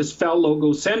West is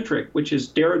phallogocentric, which is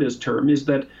Derrida's term, is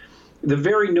that the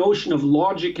very notion of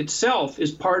logic itself is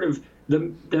part of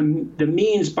the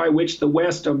means by which the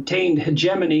West obtained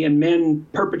hegemony and men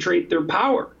perpetrate their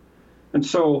power. And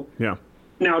so,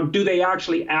 now, do they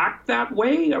actually act that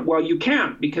way? Well, you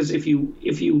can't, because if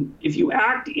you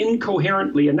act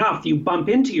incoherently enough, you bump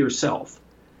into yourself.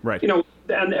 Right.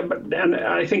 And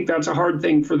I think that's a hard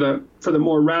thing for the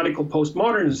more radical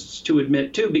postmodernists to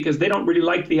admit too, because they don't really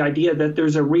like the idea that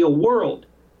there's a real world.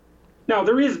 Now,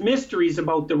 there is mysteries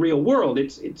about the real world.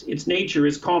 Its nature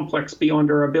is complex beyond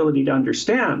our ability to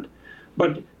understand,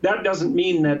 but that doesn't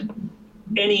mean that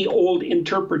any old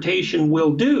interpretation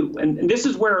will do. And this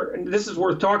is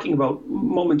worth talking about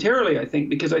momentarily, I think,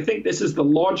 because I think this is the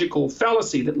logical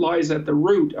fallacy that lies at the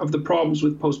root of the problems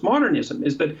with postmodernism,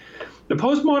 is that the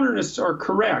postmodernists are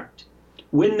correct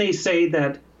when they say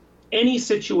that any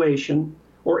situation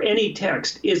or any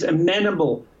text is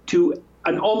amenable to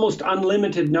an almost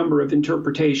unlimited number of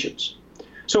interpretations.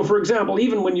 So, for example,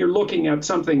 even when you're looking at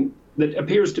something that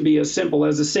appears to be as simple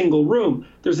as a single room,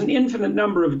 there's an infinite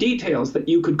number of details that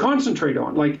you could concentrate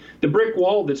on. Like the brick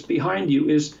wall that's behind you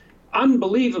is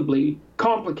unbelievably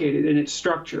complicated in its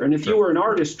structure. And if you were an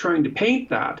artist trying to paint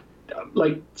that,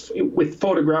 like with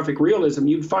photographic realism,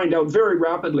 you'd find out very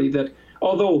rapidly that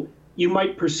although you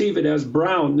might perceive it as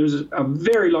brown, there's a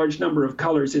very large number of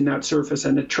colors in that surface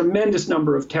and a tremendous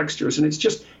number of textures, and it's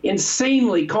just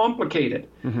insanely complicated.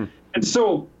 Mm-hmm. And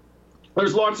so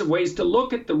there's lots of ways to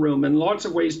look at the room and lots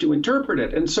of ways to interpret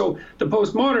it. And so the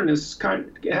postmodernists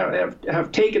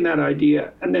have taken that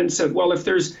idea and then said, well, if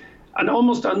there's an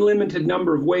almost unlimited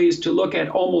number of ways to look at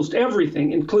almost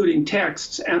everything, including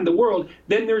texts and the world,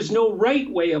 then there's no right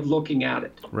way of looking at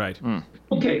it. Right.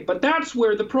 Okay, but that's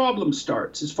where the problem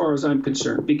starts, as far as I'm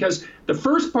concerned, because the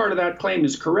first part of that claim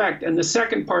is correct and the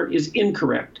second part is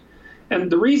incorrect.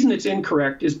 And the reason it's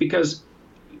incorrect is because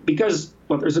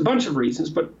well, there's a bunch of reasons,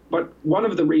 but one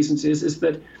of the reasons is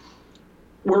that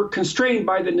we're constrained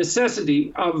by the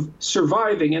necessity of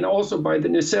surviving and also by the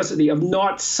necessity of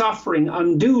not suffering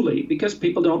unduly, because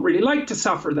people don't really like to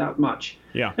suffer that much.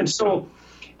 Yeah. And so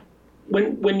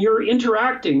when you're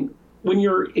interacting, when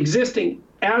you're existing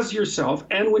as yourself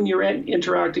and when you're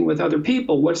interacting with other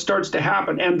people, what starts to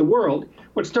happen, and the world,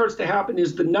 what starts to happen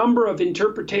is the number of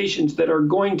interpretations that are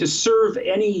going to serve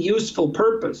any useful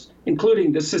purpose,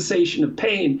 including the cessation of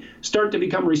pain, start to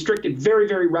become restricted very,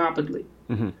 very rapidly.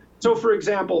 Mm-hmm. So, for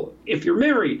example, if you're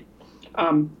married,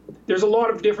 there's a lot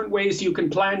of different ways you can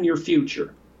plan your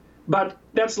future, but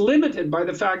that's limited by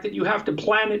the fact that you have to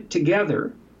plan it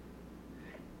together.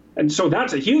 And so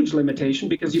that's a huge limitation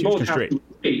because you both have to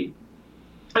agree.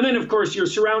 And then, of course, you're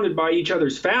surrounded by each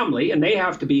other's family, and they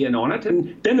have to be in on it.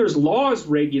 And then there's laws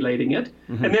regulating it.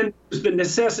 Mm-hmm. And then there's the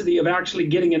necessity of actually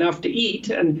getting enough to eat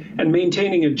and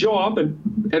maintaining a job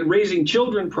and raising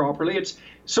children properly.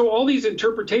 So all these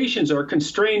interpretations are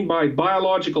constrained by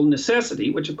biological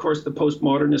necessity, which, of course, the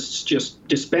postmodernists just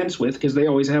dispense with because they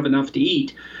always have enough to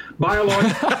eat.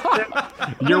 biological.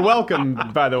 You're welcome,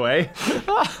 by the way.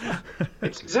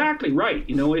 It's exactly right.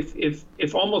 You know,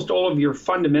 if almost all of your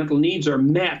fundamental needs are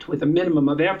met with a minimum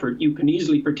of effort, you can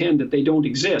easily pretend that they don't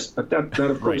exist. But that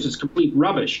of course, is complete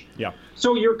rubbish. Yeah.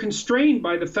 So you're constrained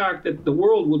by the fact that the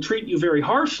world will treat you very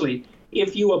harshly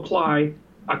if you apply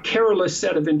a careless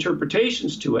set of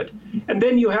interpretations to it. And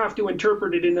then you have to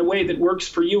interpret it in a way that works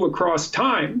for you across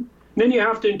time. And then you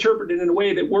have to interpret it in a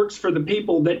way that works for the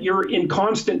people that you're in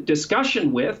constant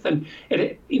discussion with, and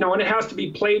it has to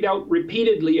be played out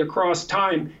repeatedly across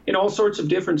time in all sorts of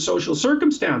different social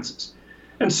circumstances.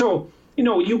 And so,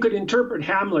 you could interpret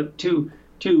Hamlet to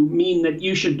mean that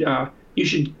you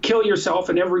should kill yourself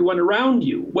and everyone around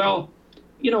you. Well,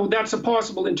 that's a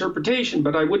possible interpretation,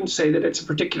 but I wouldn't say that it's a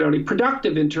particularly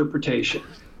productive interpretation.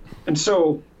 And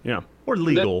so, or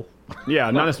legal.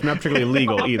 Not particularly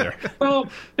legal either. Well,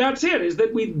 that's it. Is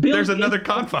that we've built. There's another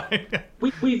confine.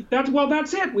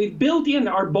 That's it. We've built in.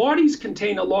 Our bodies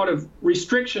contain a lot of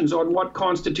restrictions on what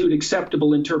constitute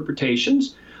acceptable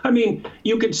interpretations. I mean,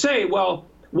 you could say, well,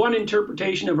 one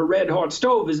interpretation of a red-hot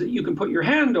stove is that you can put your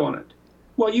hand on it.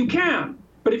 Well, you can.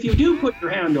 But if you do put your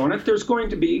hand on it, there's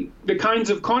going to be the kinds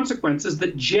of consequences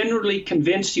that generally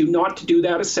convince you not to do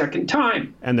that a second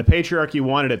time. And the patriarchy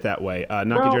wanted it that way.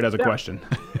 Nakajerd has a question.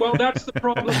 Well, that's the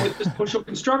problem with the social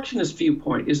constructionist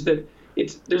viewpoint, is that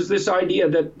there's this idea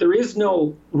that there is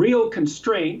no real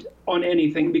constraint on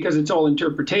anything because it's all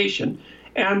interpretation.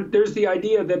 And there's the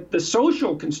idea that the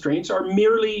social constraints are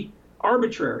merely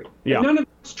arbitrary. Yeah. And none of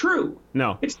it's true.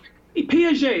 No. It's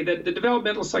Piaget, the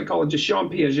developmental psychologist Jean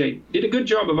Piaget, did a good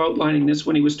job of outlining this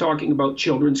when he was talking about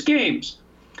children's games.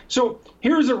 So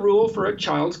here's a rule for a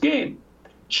child's game.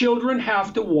 Children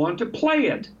have to want to play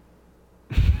it.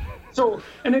 So,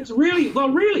 and it's really,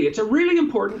 it's a really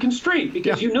important constraint,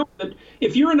 because you know that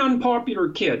if you're an unpopular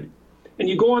kid and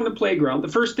you go on the playground, the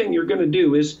first thing you're going to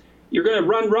do is you're going to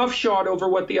run roughshod over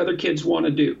what the other kids want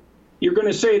to do. You're going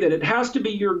to say that it has to be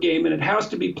your game and it has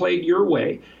to be played your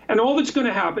way. And all that's going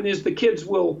to happen is the kids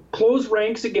will close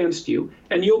ranks against you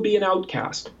and you'll be an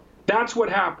outcast. That's what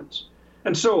happens.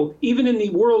 And so even in the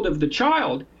world of the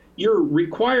child, you're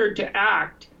required to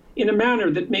act in a manner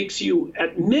that makes you,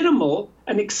 at minimal,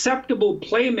 an acceptable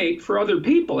playmate for other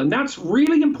people. And that's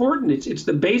really important. It's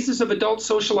the basis of adult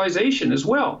socialization as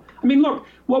well. I mean, look,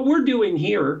 what we're doing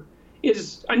here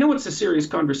is, I know it's a serious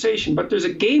conversation, but there's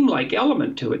a game-like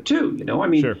element to it too. I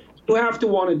mean, sure. You have to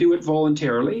want to do it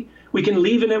voluntarily. We can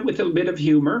leave in it with a bit of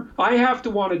humor. I have to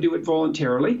want to do it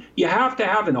voluntarily. You have to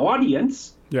have an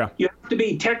audience. Yeah. You have to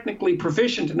be technically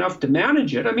proficient enough to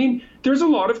manage it. I mean, there's a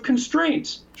lot of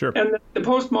constraints. Sure. And the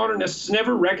postmodernists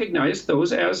never recognize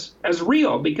those as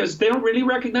real, because they don't really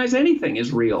recognize anything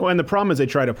as real. Well, and the problem is they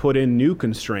try to put in new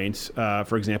constraints,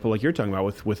 for example, like you're talking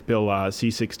about with Bill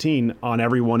C-16, on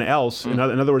everyone else. In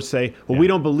other words, say, well, we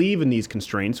don't believe in these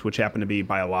constraints, which happen to be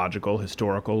biological,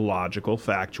 historical, logical,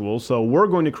 factual. So we're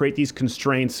going to create these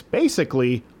constraints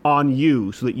basically on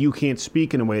you so that you can't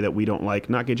speak in a way that we don't like.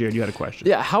 Jared, you had a question.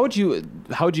 Yeah, how would you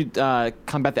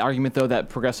combat the argument, though, that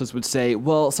progressives would say,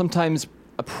 well, sometimes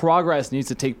progress needs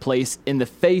to take place in the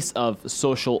face of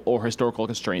social or historical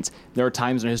constraints. There are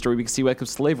times in history we can see, like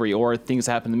slavery or things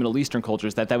that happen in the Middle Eastern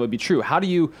cultures, that would be true.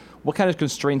 What kind of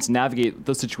constraints navigate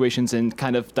those situations and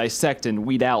kind of dissect and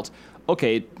weed out,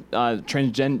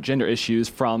 transgender issues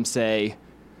from, say,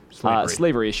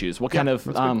 slavery issues? What kind of...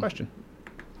 That's a good question.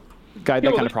 Guide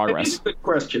that kind of progress. It's a good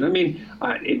question. I mean,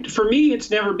 for me,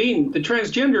 it's never been, the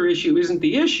transgender issue isn't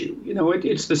the issue.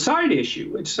 It's the side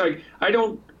issue. It's like,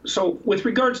 so with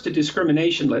regards to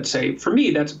discrimination, let's say, for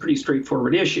me, that's a pretty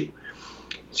straightforward issue.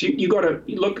 So you got to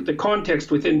look at the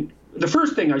context within. The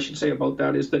first thing I should say about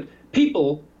that is that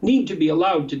people need to be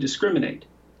allowed to discriminate.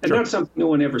 And sure. That's something no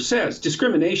one ever says.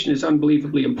 Discrimination is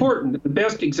unbelievably important. The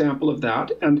best example of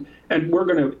that, and we're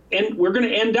going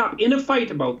to end up in a fight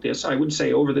about this, I would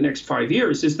say, over the next 5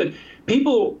 years, is that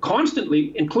people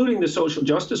constantly, including the social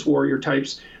justice warrior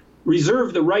types,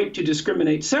 reserve the right to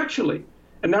discriminate sexually.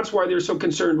 And that's why they're so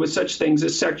concerned with such things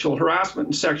as sexual harassment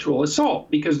and sexual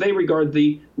assault, because they regard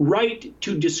the right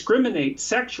to discriminate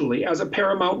sexually as a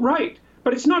paramount right.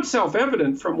 But it's not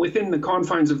self-evident from within the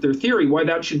confines of their theory why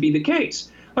that should be the case.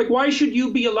 Like, why should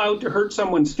you be allowed to hurt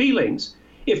someone's feelings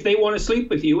if they want to sleep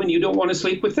with you and you don't want to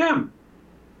sleep with them?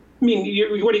 I mean,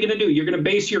 what are you going to do? You're going to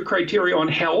base your criteria on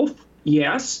health?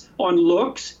 Yes. On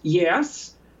looks?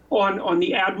 Yes. On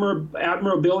the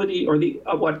admirability or the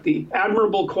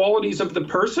admirable qualities of the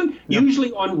person? Yep.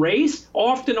 Usually on race,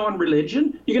 often on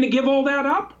religion. You're going to give all that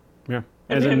up? Yeah.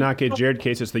 As in not get Jared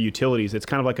case, it's the utilities. It's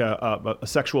kind of like a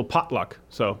sexual potluck.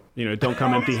 So, don't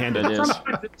come empty-handed. It is.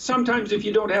 Sometimes if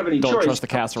you don't have any Don't choice, trust the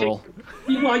casserole.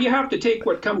 you have to take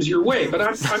what comes your way. But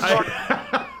I'm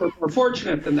talking we're more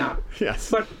fortunate than that. Yes.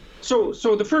 But so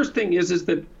the first thing is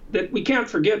that we can't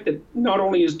forget that not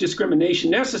only is discrimination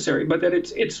necessary, but that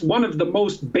it's one of the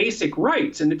most basic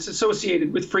rights, and it's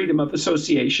associated with freedom of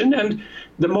association. And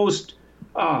the most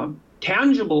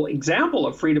tangible example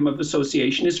of freedom of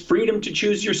association is freedom to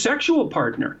choose your sexual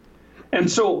partner. And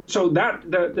so that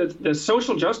the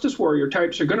social justice warrior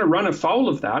types are going to run afoul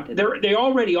of that. They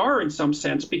already are in some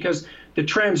sense, because the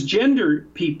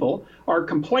transgender people are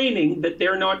complaining that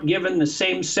they're not given the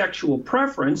same sexual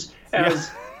preference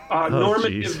as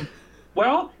normative. Geez.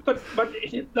 Well, but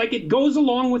like it goes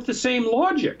along with the same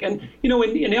logic. And in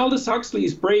Aldous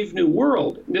Huxley's Brave New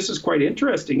World, this is quite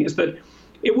interesting, is that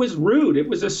it was rude. It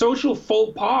was a social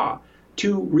faux pas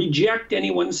to reject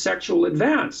anyone's sexual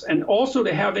advance, and also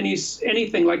to have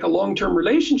anything like a long-term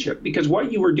relationship, because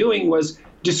what you were doing was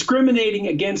discriminating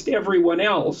against everyone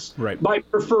else by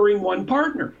preferring one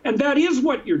partner. And that is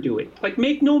what you're doing. Like,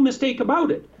 make no mistake about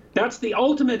it. That's the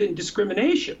ultimate in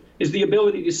discrimination, is the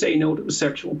ability to say no to a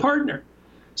sexual partner.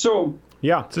 So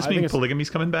yeah, does this mean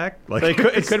polygamy's coming back? Like,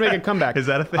 it could make a comeback. Is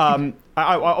that a thing?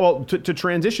 Well, to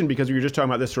transition, because we were just talking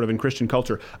about this sort of in Christian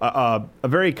culture, a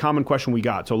very common question we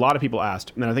got. So a lot of people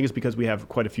asked, and I think it's because we have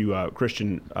quite a few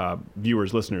Christian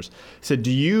viewers, listeners, said,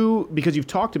 because you've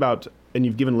talked about and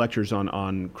you've given lectures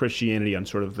on Christianity, on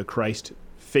sort of the Christ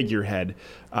figurehead,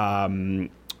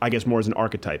 I guess more as an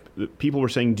archetype. People were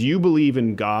saying, do you believe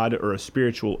in God or a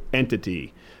spiritual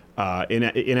entity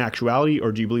in actuality,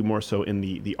 or do you believe more so in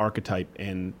the archetype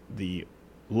and the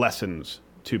lessons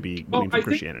to be gleaned from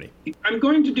Christianity? I'm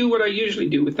going to do what I usually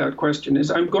do with that question,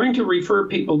 is I'm going to refer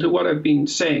people to what I've been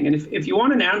saying. And if you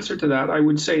want an answer to that, I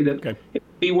would say that it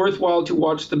would be worthwhile to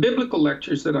watch the biblical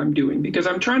lectures that I'm doing, because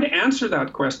I'm trying to answer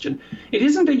that question. It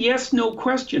isn't a yes-no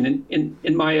question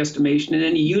in my estimation in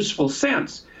any useful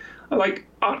sense. Like,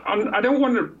 I don't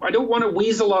want to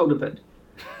weasel out of it.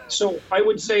 So I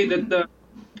would say that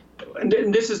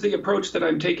and this is the approach that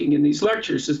I'm taking in these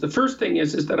lectures, is the first thing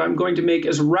is that I'm going to make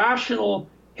as rational,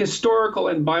 historical,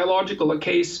 and biological a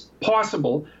case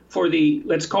possible for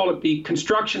let's call it the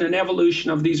construction and evolution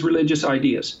of these religious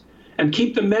ideas, and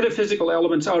keep the metaphysical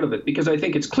elements out of it, because I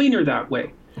think it's cleaner that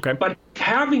way. Okay. But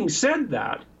having said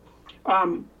that, oh,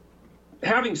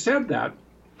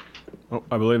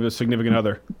 I believe a significant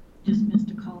other. Just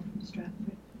missed a call from Stratford.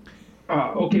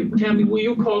 Okay, Tammy, will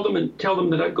you call them and tell them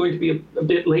that I'm going to be a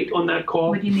bit late on that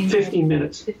call? What do you mean? 15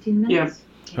 minutes. 15 minutes?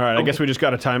 Yeah. All right, I guess we just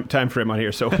got a time frame on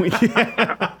here, so we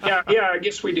yeah, I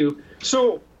guess we do.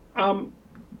 So,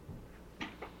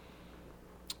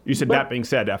 you said that being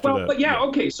said after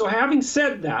okay. So having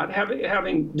said that,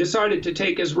 having decided to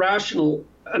take as rational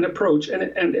an approach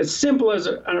and as simple as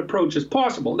an approach as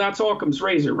possible, that's Occam's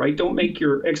razor, right? Don't make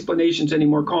your explanations any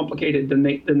more complicated than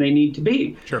they need to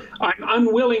be. Sure. I'm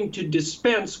unwilling to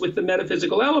dispense with the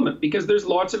metaphysical element, because there's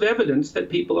lots of evidence that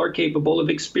people are capable of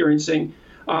experiencing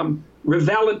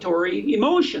revelatory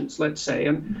emotions, let's say.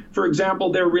 And for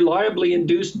example, they're reliably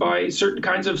induced by certain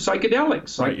kinds of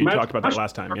psychedelics. Right, you talked about that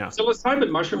last time, yeah.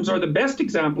 Psilocybin mushrooms are the best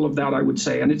example of that, I would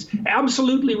say. And it's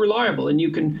absolutely reliable. And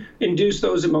you can induce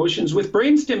those emotions with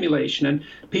brain stimulation. And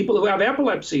people who have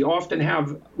epilepsy often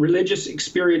have religious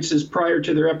experiences prior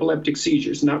to their epileptic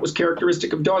seizures. And that was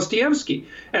characteristic of Dostoevsky.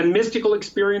 And mystical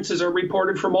experiences are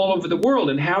reported from all over the world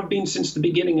and have been since the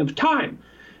beginning of time.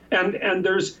 And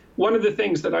there's one of the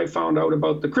things that I found out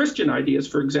about the Christian ideas,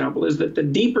 for example, is that the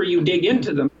deeper you dig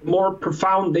into them, the more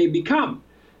profound they become.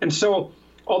 And so,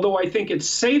 although I think it's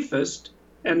safest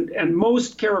and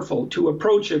most careful to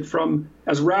approach it from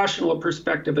as rational a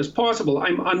perspective as possible,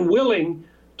 I'm unwilling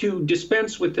to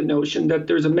dispense with the notion that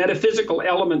there's a metaphysical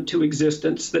element to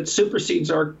existence that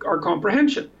supersedes our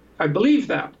comprehension. I believe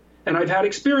that. And I've had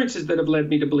experiences that have led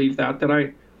me to believe that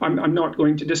I'm not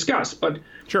going to discuss, but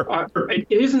sure. It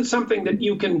isn't something that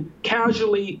you can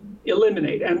casually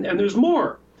eliminate. And there's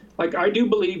more. Like, I do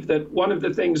believe that one of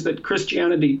the things that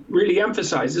Christianity really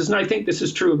emphasizes, and I think this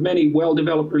is true of many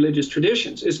well-developed religious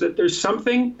traditions, is that there's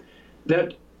something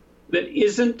that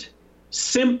isn't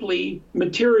simply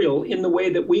material in the way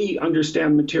that we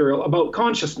understand material about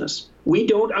consciousness. We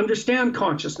don't understand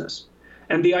consciousness.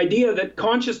 And the idea that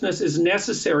consciousness is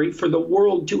necessary for the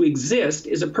world to exist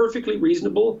is a perfectly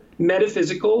reasonable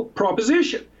metaphysical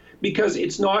proposition, because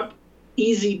it's not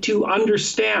easy to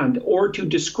understand or to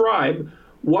describe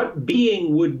what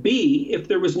being would be if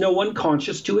there was no one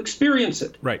conscious to experience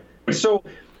it. Right. So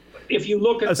if you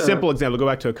look at a simple example, go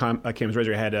back to a Cam's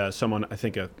Razor. I had someone, I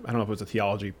don't know if it was a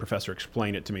theology professor,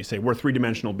 explain it to me. Say, we're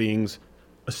three-dimensional beings.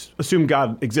 Assume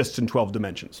God exists in 12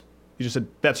 dimensions. He just said,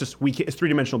 it's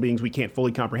three-dimensional beings. We can't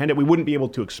fully comprehend it. We wouldn't be able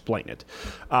to explain it.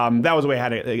 That was the way I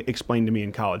had it explained to me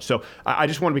in college. So I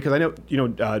just wanted, because I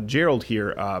know, Gerald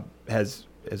here has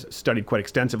studied quite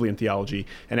extensively in theology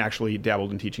and actually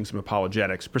dabbled in teaching some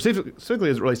apologetics, specifically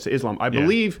as it relates to Islam. I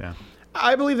believe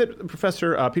that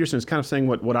Professor Peterson is kind of saying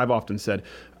what I've often said.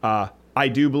 I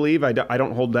do believe, I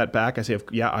don't hold that back. I say,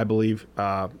 I believe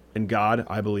in God.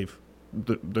 I believe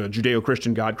the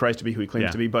Judeo-Christian God, Christ, to be who he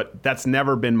claims to be, but that's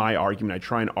never been my argument. I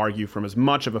try and argue from as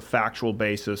much of a factual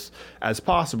basis as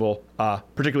possible,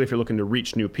 particularly if you're looking to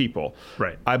reach new people.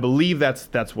 Right. I believe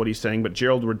that's what he's saying, but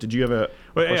Gerald, did you have a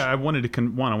question? I wanted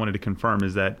to confirm,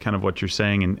 is that kind of what you're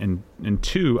saying, and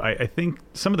two, I think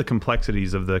some of the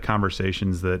complexities of the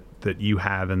conversations that you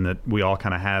have and that we all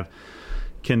kind of have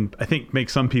can, I think, make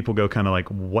some people go kind of like,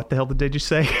 what the hell did they just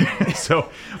say? So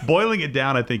boiling it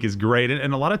down, I think, is great.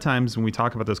 And a lot of times when we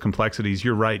talk about those complexities,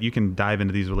 you're right, you can dive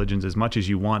into these religions as much as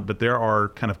you want, but there are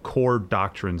kind of core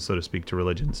doctrines, so to speak, to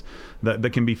religions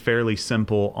that can be fairly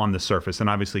simple on the surface and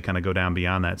obviously kind of go down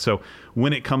beyond that. So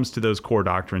when it comes to those core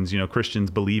doctrines,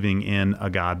 Christians believing in a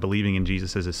God, believing in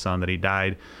Jesus as his son, that he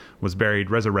died, was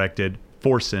buried, resurrected,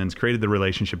 for sins, created the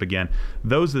relationship again.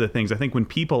 Those are the things. I think when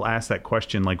people ask that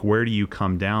question, like, where do you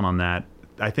come down on that?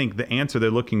 I think the answer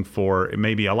they're looking for, it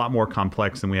may be a lot more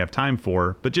complex than we have time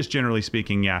for, but just generally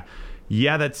speaking,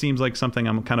 yeah, that seems like something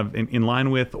I'm kind of in line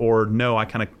with, or no, I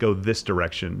kind of go this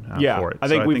direction for it. I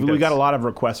think we got a lot of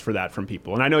requests for that from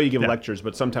people. And I know you give lectures,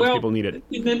 but sometimes people need it.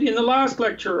 In the last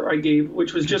lecture I gave,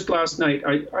 which was just last night,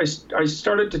 I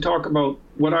started to talk about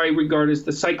what I regard as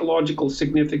the psychological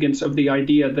significance of the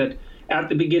idea that at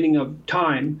the beginning of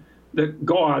time, that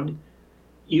God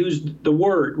used the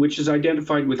word, which is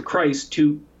identified with Christ,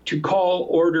 to call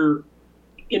order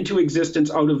into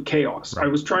existence out of chaos. Right. I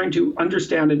was trying to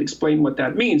understand and explain what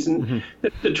that means. And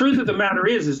the truth of the matter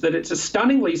is that it's a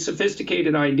stunningly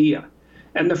sophisticated idea.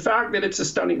 And the fact that it's a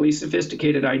stunningly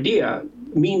sophisticated idea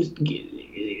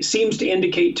seems to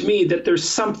indicate to me that there's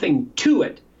something to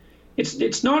it.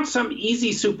 It's not some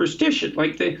easy superstition,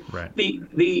 like the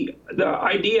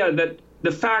idea that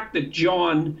the fact that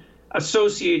John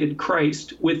associated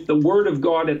Christ with the Word of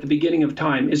God at the beginning of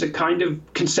time is a kind of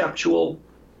conceptual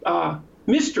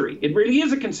mystery. It really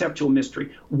is a conceptual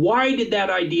mystery. Why did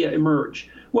that idea emerge?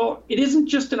 Well, it isn't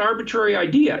just an arbitrary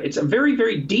idea. It's a very,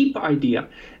 very deep idea.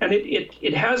 And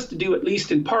it has to do, at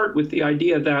least in part, with the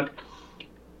idea that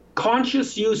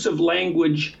conscious use of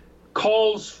language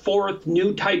calls forth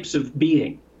new types of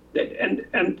being,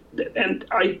 and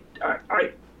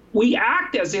we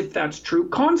act as if that's true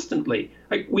constantly.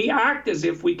 Like, we act as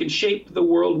if we can shape the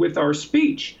world with our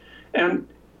speech, and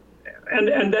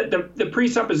that the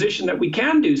presupposition that we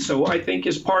can do so, I think,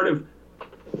 is part of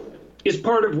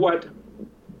what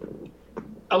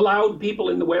allowed people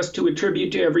in the West to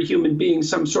attribute to every human being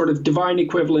some sort of divine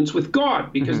equivalence with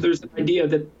God, because there's an idea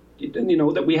that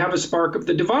that we have a spark of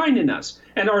the divine in us.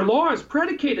 And our law is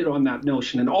predicated on that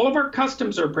notion, and all of our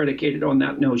customs are predicated on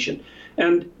that notion.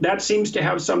 And that seems to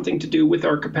have something to do with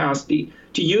our capacity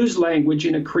to use language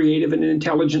in a creative and an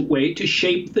intelligent way to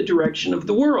shape the direction of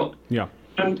the world. Yeah.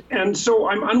 And so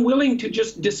I'm unwilling to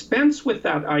just dispense with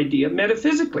that idea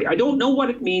metaphysically. I don't know what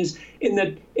it means in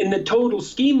the total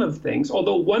scheme of things,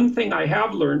 although one thing I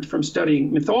have learned from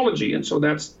studying mythology, and so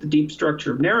that's the deep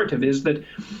structure of narrative, is that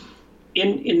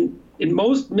in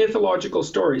most mythological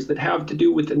stories that have to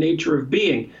do with the nature of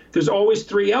being, there's always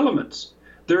three elements.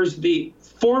 There's the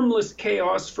formless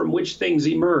chaos from which things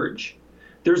emerge.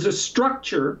 There's a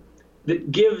structure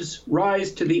that gives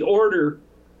rise to the order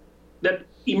that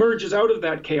emerges out of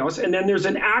that chaos, and then there's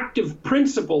an active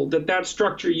principle that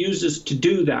structure uses to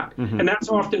do that. And that's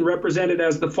often represented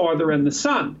as the Father and the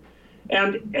Son.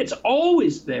 And it's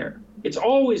always there. It's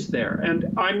always there.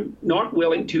 And I'm not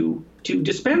willing to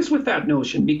dispense with that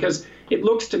notion, because it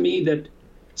looks to me that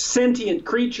sentient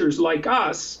creatures like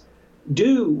us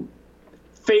do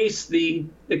face the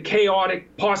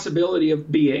chaotic possibility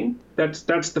of being. That's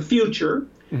the future.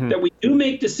 That we do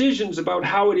make decisions about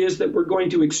how it is that we're going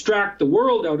to extract the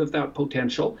world out of that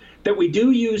potential, that we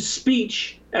do use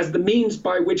speech as the means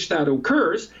by which that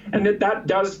occurs, and that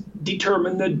does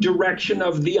determine the direction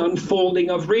of the unfolding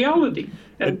of reality.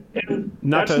 And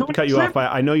not to cut you off,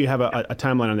 I know you have a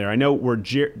timeline on there. I know where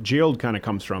Gerald kind of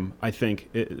comes from, I think,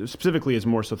 specifically is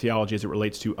more sociology as it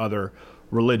relates to other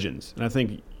religions. And I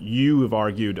think you have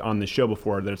argued on the show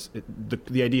before that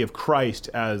the idea of Christ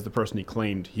as the person he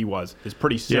claimed he was is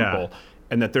pretty simple.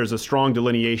 and that there's a strong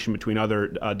delineation between other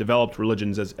developed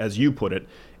religions, as you put it,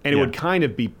 and it would kind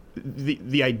of be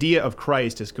the idea of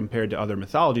Christ as compared to other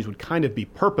mythologies would kind of be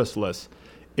purposeless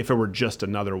if it were just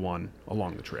another one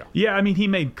along the trail. Yeah, I mean, he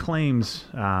made claims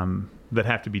that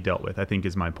have to be dealt with, I think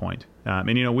is my point.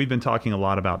 And, we've been talking a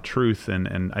lot about truth,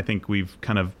 and I think we've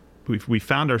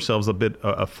found ourselves a bit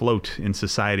afloat in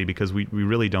society because we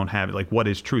really don't have, like, what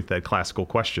is truth, that classical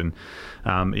question,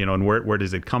 and where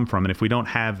does it come from? And if we don't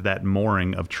have that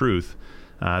mooring of truth,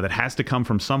 that has to come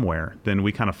from somewhere, then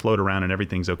we kind of float around and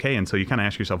everything's okay. And so you kind of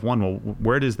ask yourself, well,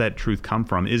 where does that truth come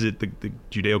from? Is it the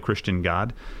Judeo-Christian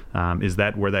God? Is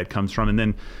that where that comes from? And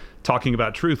then talking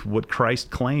about truth, what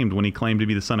Christ claimed when he claimed to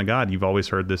be the Son of God, you've always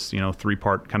heard this,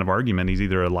 three-part kind of argument. He's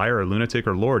either a liar, a lunatic,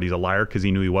 or Lord. He's a liar because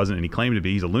he knew he wasn't and he claimed to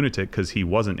be. He's a lunatic because he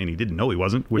wasn't and he didn't know he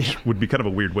wasn't, which would be kind of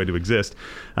a weird way to exist.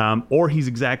 Or he's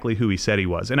exactly who he said he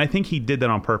was. And I think he did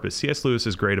that on purpose. C.S. Lewis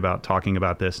is great about talking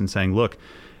about this and saying, look,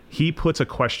 he puts a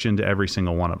question to every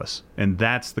single one of us. And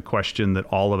that's the question that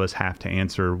all of us have to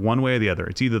answer one way or the other.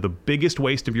 It's either the biggest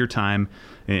waste of your time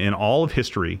in all of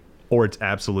history, or it's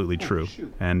absolutely true.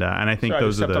 And I think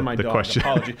those are the questions.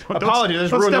 Apologies. I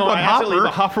just ruined the moment. The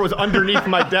Hopper was underneath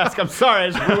my desk. I'm sorry. I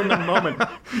just ruined the moment.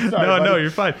 Sorry, no, you're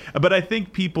fine. But I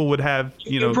think people would have,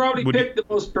 You probably picked the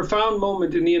most profound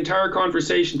moment in the entire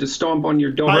conversation to stomp on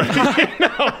your dog.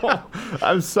 No,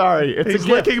 I'm sorry. He's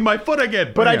licking my foot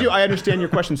again. But I understand your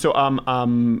question. So,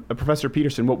 Professor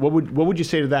Peterson, what would you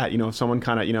say to that? If someone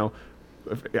kind of,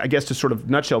 I guess to sort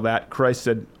of nutshell that, Christ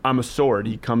said, I'm a sword.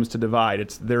 He comes to divide.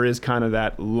 There is kind of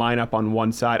that lineup on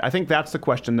one side. I think that's the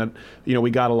question that, we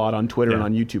got a lot on Twitter and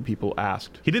on YouTube people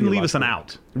asked. He didn't leave us an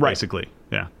out, basically.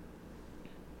 Yeah.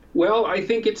 Well, I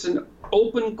think it's an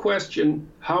open question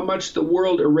how much the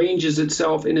world arranges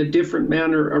itself in a different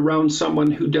manner around someone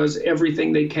who does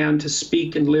everything they can to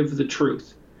speak and live the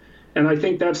truth. And I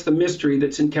think that's the mystery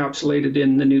that's encapsulated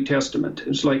in the New Testament.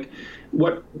 It's like,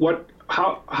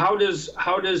 how does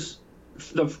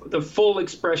the full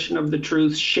expression of the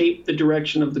truth shape the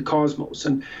direction of the cosmos?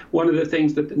 And one of the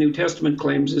things that the New Testament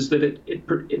claims is that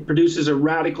it produces a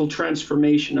radical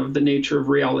transformation of the nature of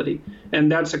reality.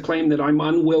 And that's a claim that I'm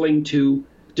unwilling to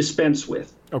dispense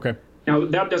with. Okay. Now,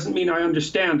 that doesn't mean I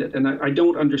understand it, and I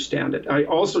don't understand it. I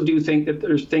also do think that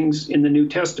there's things in the New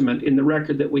Testament, in the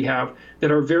record that we have, that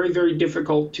are very, very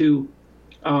difficult to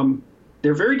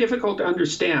they're very difficult to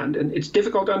understand, and it's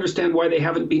difficult to understand why they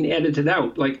haven't been edited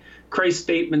out, like Christ's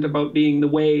statement about being the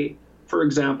way, for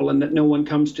example, and that no one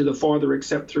comes to the Father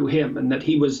except through him, and that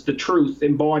he was the truth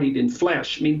embodied in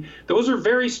flesh. I mean, those are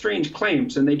very strange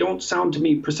claims, and they don't sound to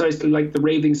me precisely like the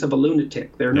ravings of a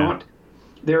lunatic. They're not.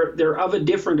 They're of a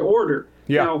different order.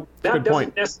 Yeah, now, that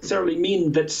doesn't necessarily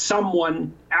mean that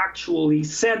someone actually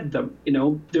said them.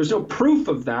 There's no proof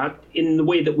of that in the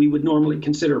way that we would normally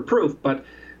consider proof, but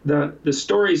the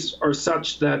stories are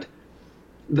such that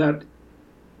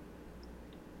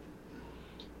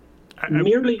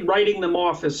merely writing them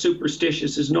off as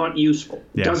superstitious is not useful.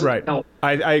 It doesn't help.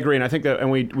 I agree, and I think that, and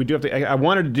we do have to. I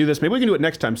wanted to do this. Maybe we can do it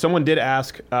next time. Someone did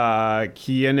ask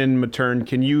Kienan Matern,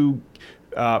 can you?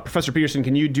 Professor Peterson,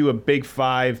 can you do a Big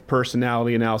Five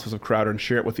personality analysis of Crowder and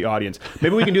share it with the audience?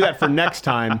 Maybe we can do that for next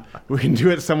time. We can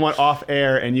do it somewhat off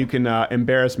air, and you can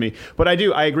embarrass me. But I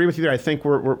agree with you there. I think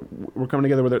we're coming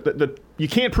together with it. You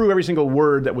can't prove every single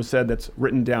word that was said that's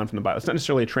written down from the Bible. It's not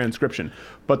necessarily a transcription,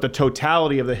 but the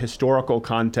totality of the historical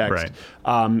context,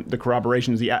 the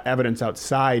corroborations, the evidence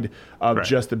outside of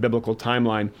just the biblical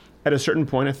timeline. At a certain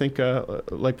point, I think,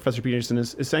 like Professor Peterson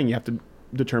is saying, you have to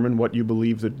determine what you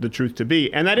believe the truth to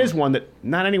be. And that is one that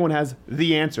not anyone has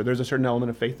the answer. There's a certain element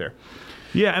of faith there.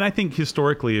 Yeah, and I think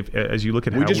historically, as you look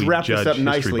at how we just wrapped this up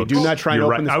nicely. Books, do not try and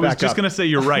open this back up. I was just going to say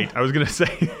you're right. I was going to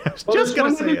say.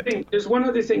 There's one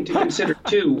other thing to consider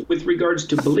too, with regards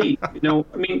to belief.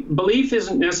 Belief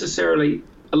isn't necessarily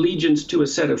allegiance to a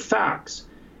set of facts.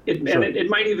 And it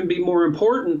might even be more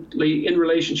importantly in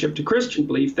relationship to Christian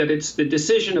belief that it's the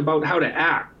decision about how to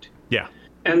act. Yeah.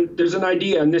 And there's an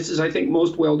idea, and this is, I think,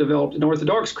 most well developed in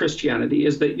Orthodox Christianity,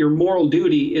 is that your moral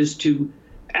duty is to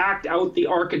act out the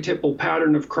archetypal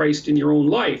pattern of Christ in your own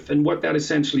life. And what that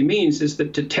essentially means is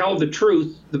that to tell the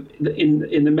truth in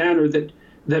the manner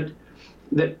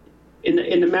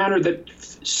that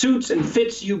suits and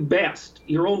fits you best,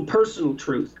 your own personal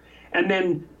truth, and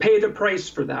then pay the price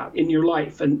for that in your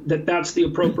life, and that's the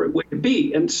appropriate way to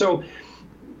be. And so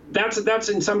that's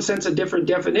in some sense a different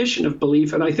definition of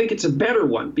belief, and I think it's a better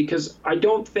one, because I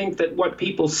don't think that what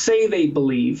people say they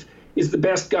believe is the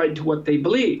best guide to what they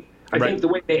believe. I think the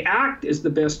way they act is the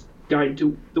best guide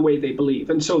to the way they believe.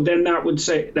 And so then that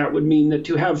would mean that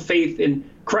to have faith in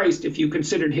Christ, if you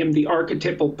considered him the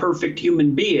archetypal perfect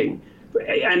human being,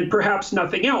 and perhaps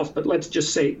nothing else, but let's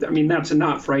just say, I mean, that's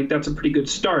enough, right? That's a pretty good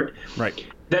start. Right.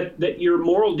 That your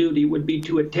moral duty would be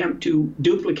to attempt to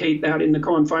duplicate that in the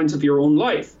confines of your own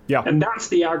life. Yeah. And that's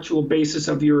the actual basis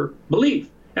of your belief.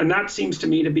 And that seems to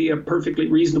me to be a perfectly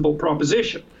reasonable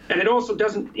proposition. And it also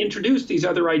doesn't introduce these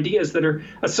other ideas that are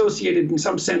associated in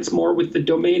some sense more with the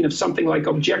domain of something like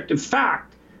objective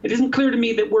fact. It isn't clear to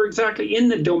me that we're exactly in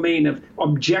the domain of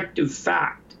objective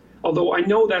fact. Although I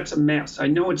know that's a mess. I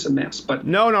know it's a mess, but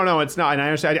No, it's not. And I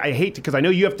understand. I hate to, because I know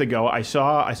you have to go. I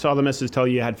saw the message tell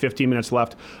you had 15 minutes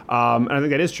left, and I think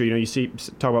that is true. You know, you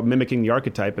talk about mimicking the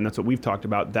archetype, and that's what we've talked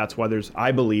about. That's why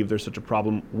I believe there's such a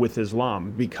problem with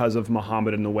Islam, because of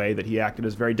Muhammad and the way that he acted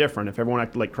is very different. If everyone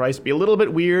acted like Christ, be a little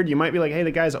bit weird. You might be like, hey,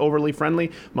 the guy's overly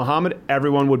friendly. Muhammad,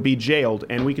 everyone would be jailed,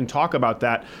 and we can talk about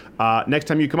that next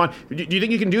time you come on. Do you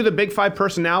think you can do the Big Five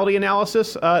personality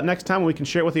analysis next time, when we can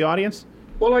share it with the audience?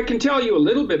 Well, I can tell you a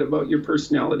little bit about your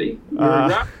personality.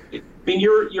 I mean,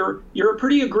 you're a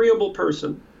pretty agreeable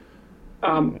person.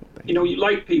 You know, you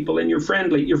like people and you're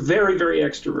friendly. You're very, very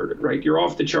extroverted, right? You're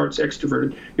off the charts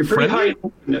extroverted. You're pretty high in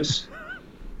openness.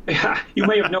 You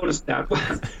may have noticed that.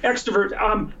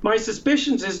 Extrovert. My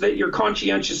suspicions is that your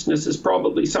conscientiousness is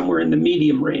probably somewhere in the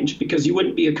medium range, because you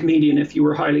wouldn't be a comedian if you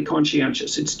were highly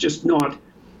conscientious. It's just not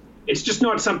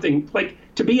something like,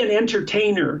 to be an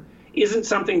entertainer isn't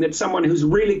something that someone who's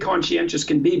really conscientious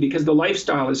can be, because the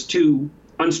lifestyle is too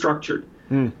unstructured.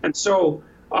 And so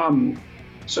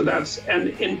that's, and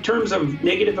in terms of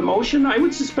negative emotion, I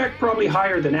would suspect probably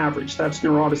higher than average. That's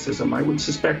neuroticism. I would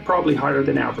suspect probably higher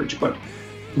than average, but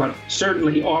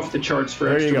certainly off the charts for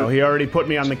There you go. He already put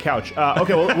me on the couch.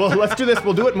 Okay, well, let's do this.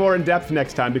 We'll do it more in depth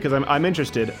next time, because I'm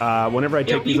interested. Whenever I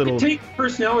take these little... You could take a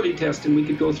personality test and we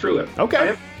could go through it.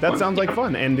 Okay, that sounds like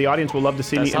fun. And the audience will love to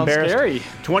see me embarrassed. Scary.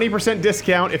 20%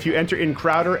 discount if you enter in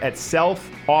Crowder at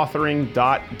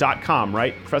selfauthoring.com,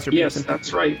 right, Professor Peterson? Yes,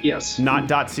 that's right, yes. Not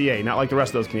 .ca, not like the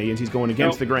rest of those Canadians. He's going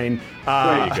against the grain.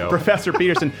 There you go. Professor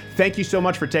Peterson, thank you so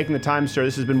much for taking the time, sir.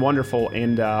 This has been wonderful,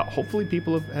 and hopefully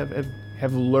people have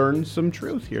learned some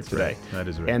truth here today. Right. That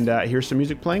is right. And here's some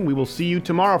music playing. We will see you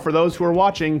tomorrow. For those who are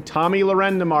watching, Tommy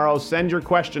Loren tomorrow. Send your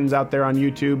questions out there on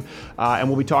YouTube, and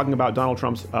we'll be talking about Donald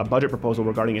Trump's budget proposal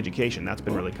regarding education. That's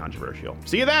been really controversial.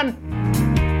 See you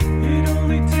then!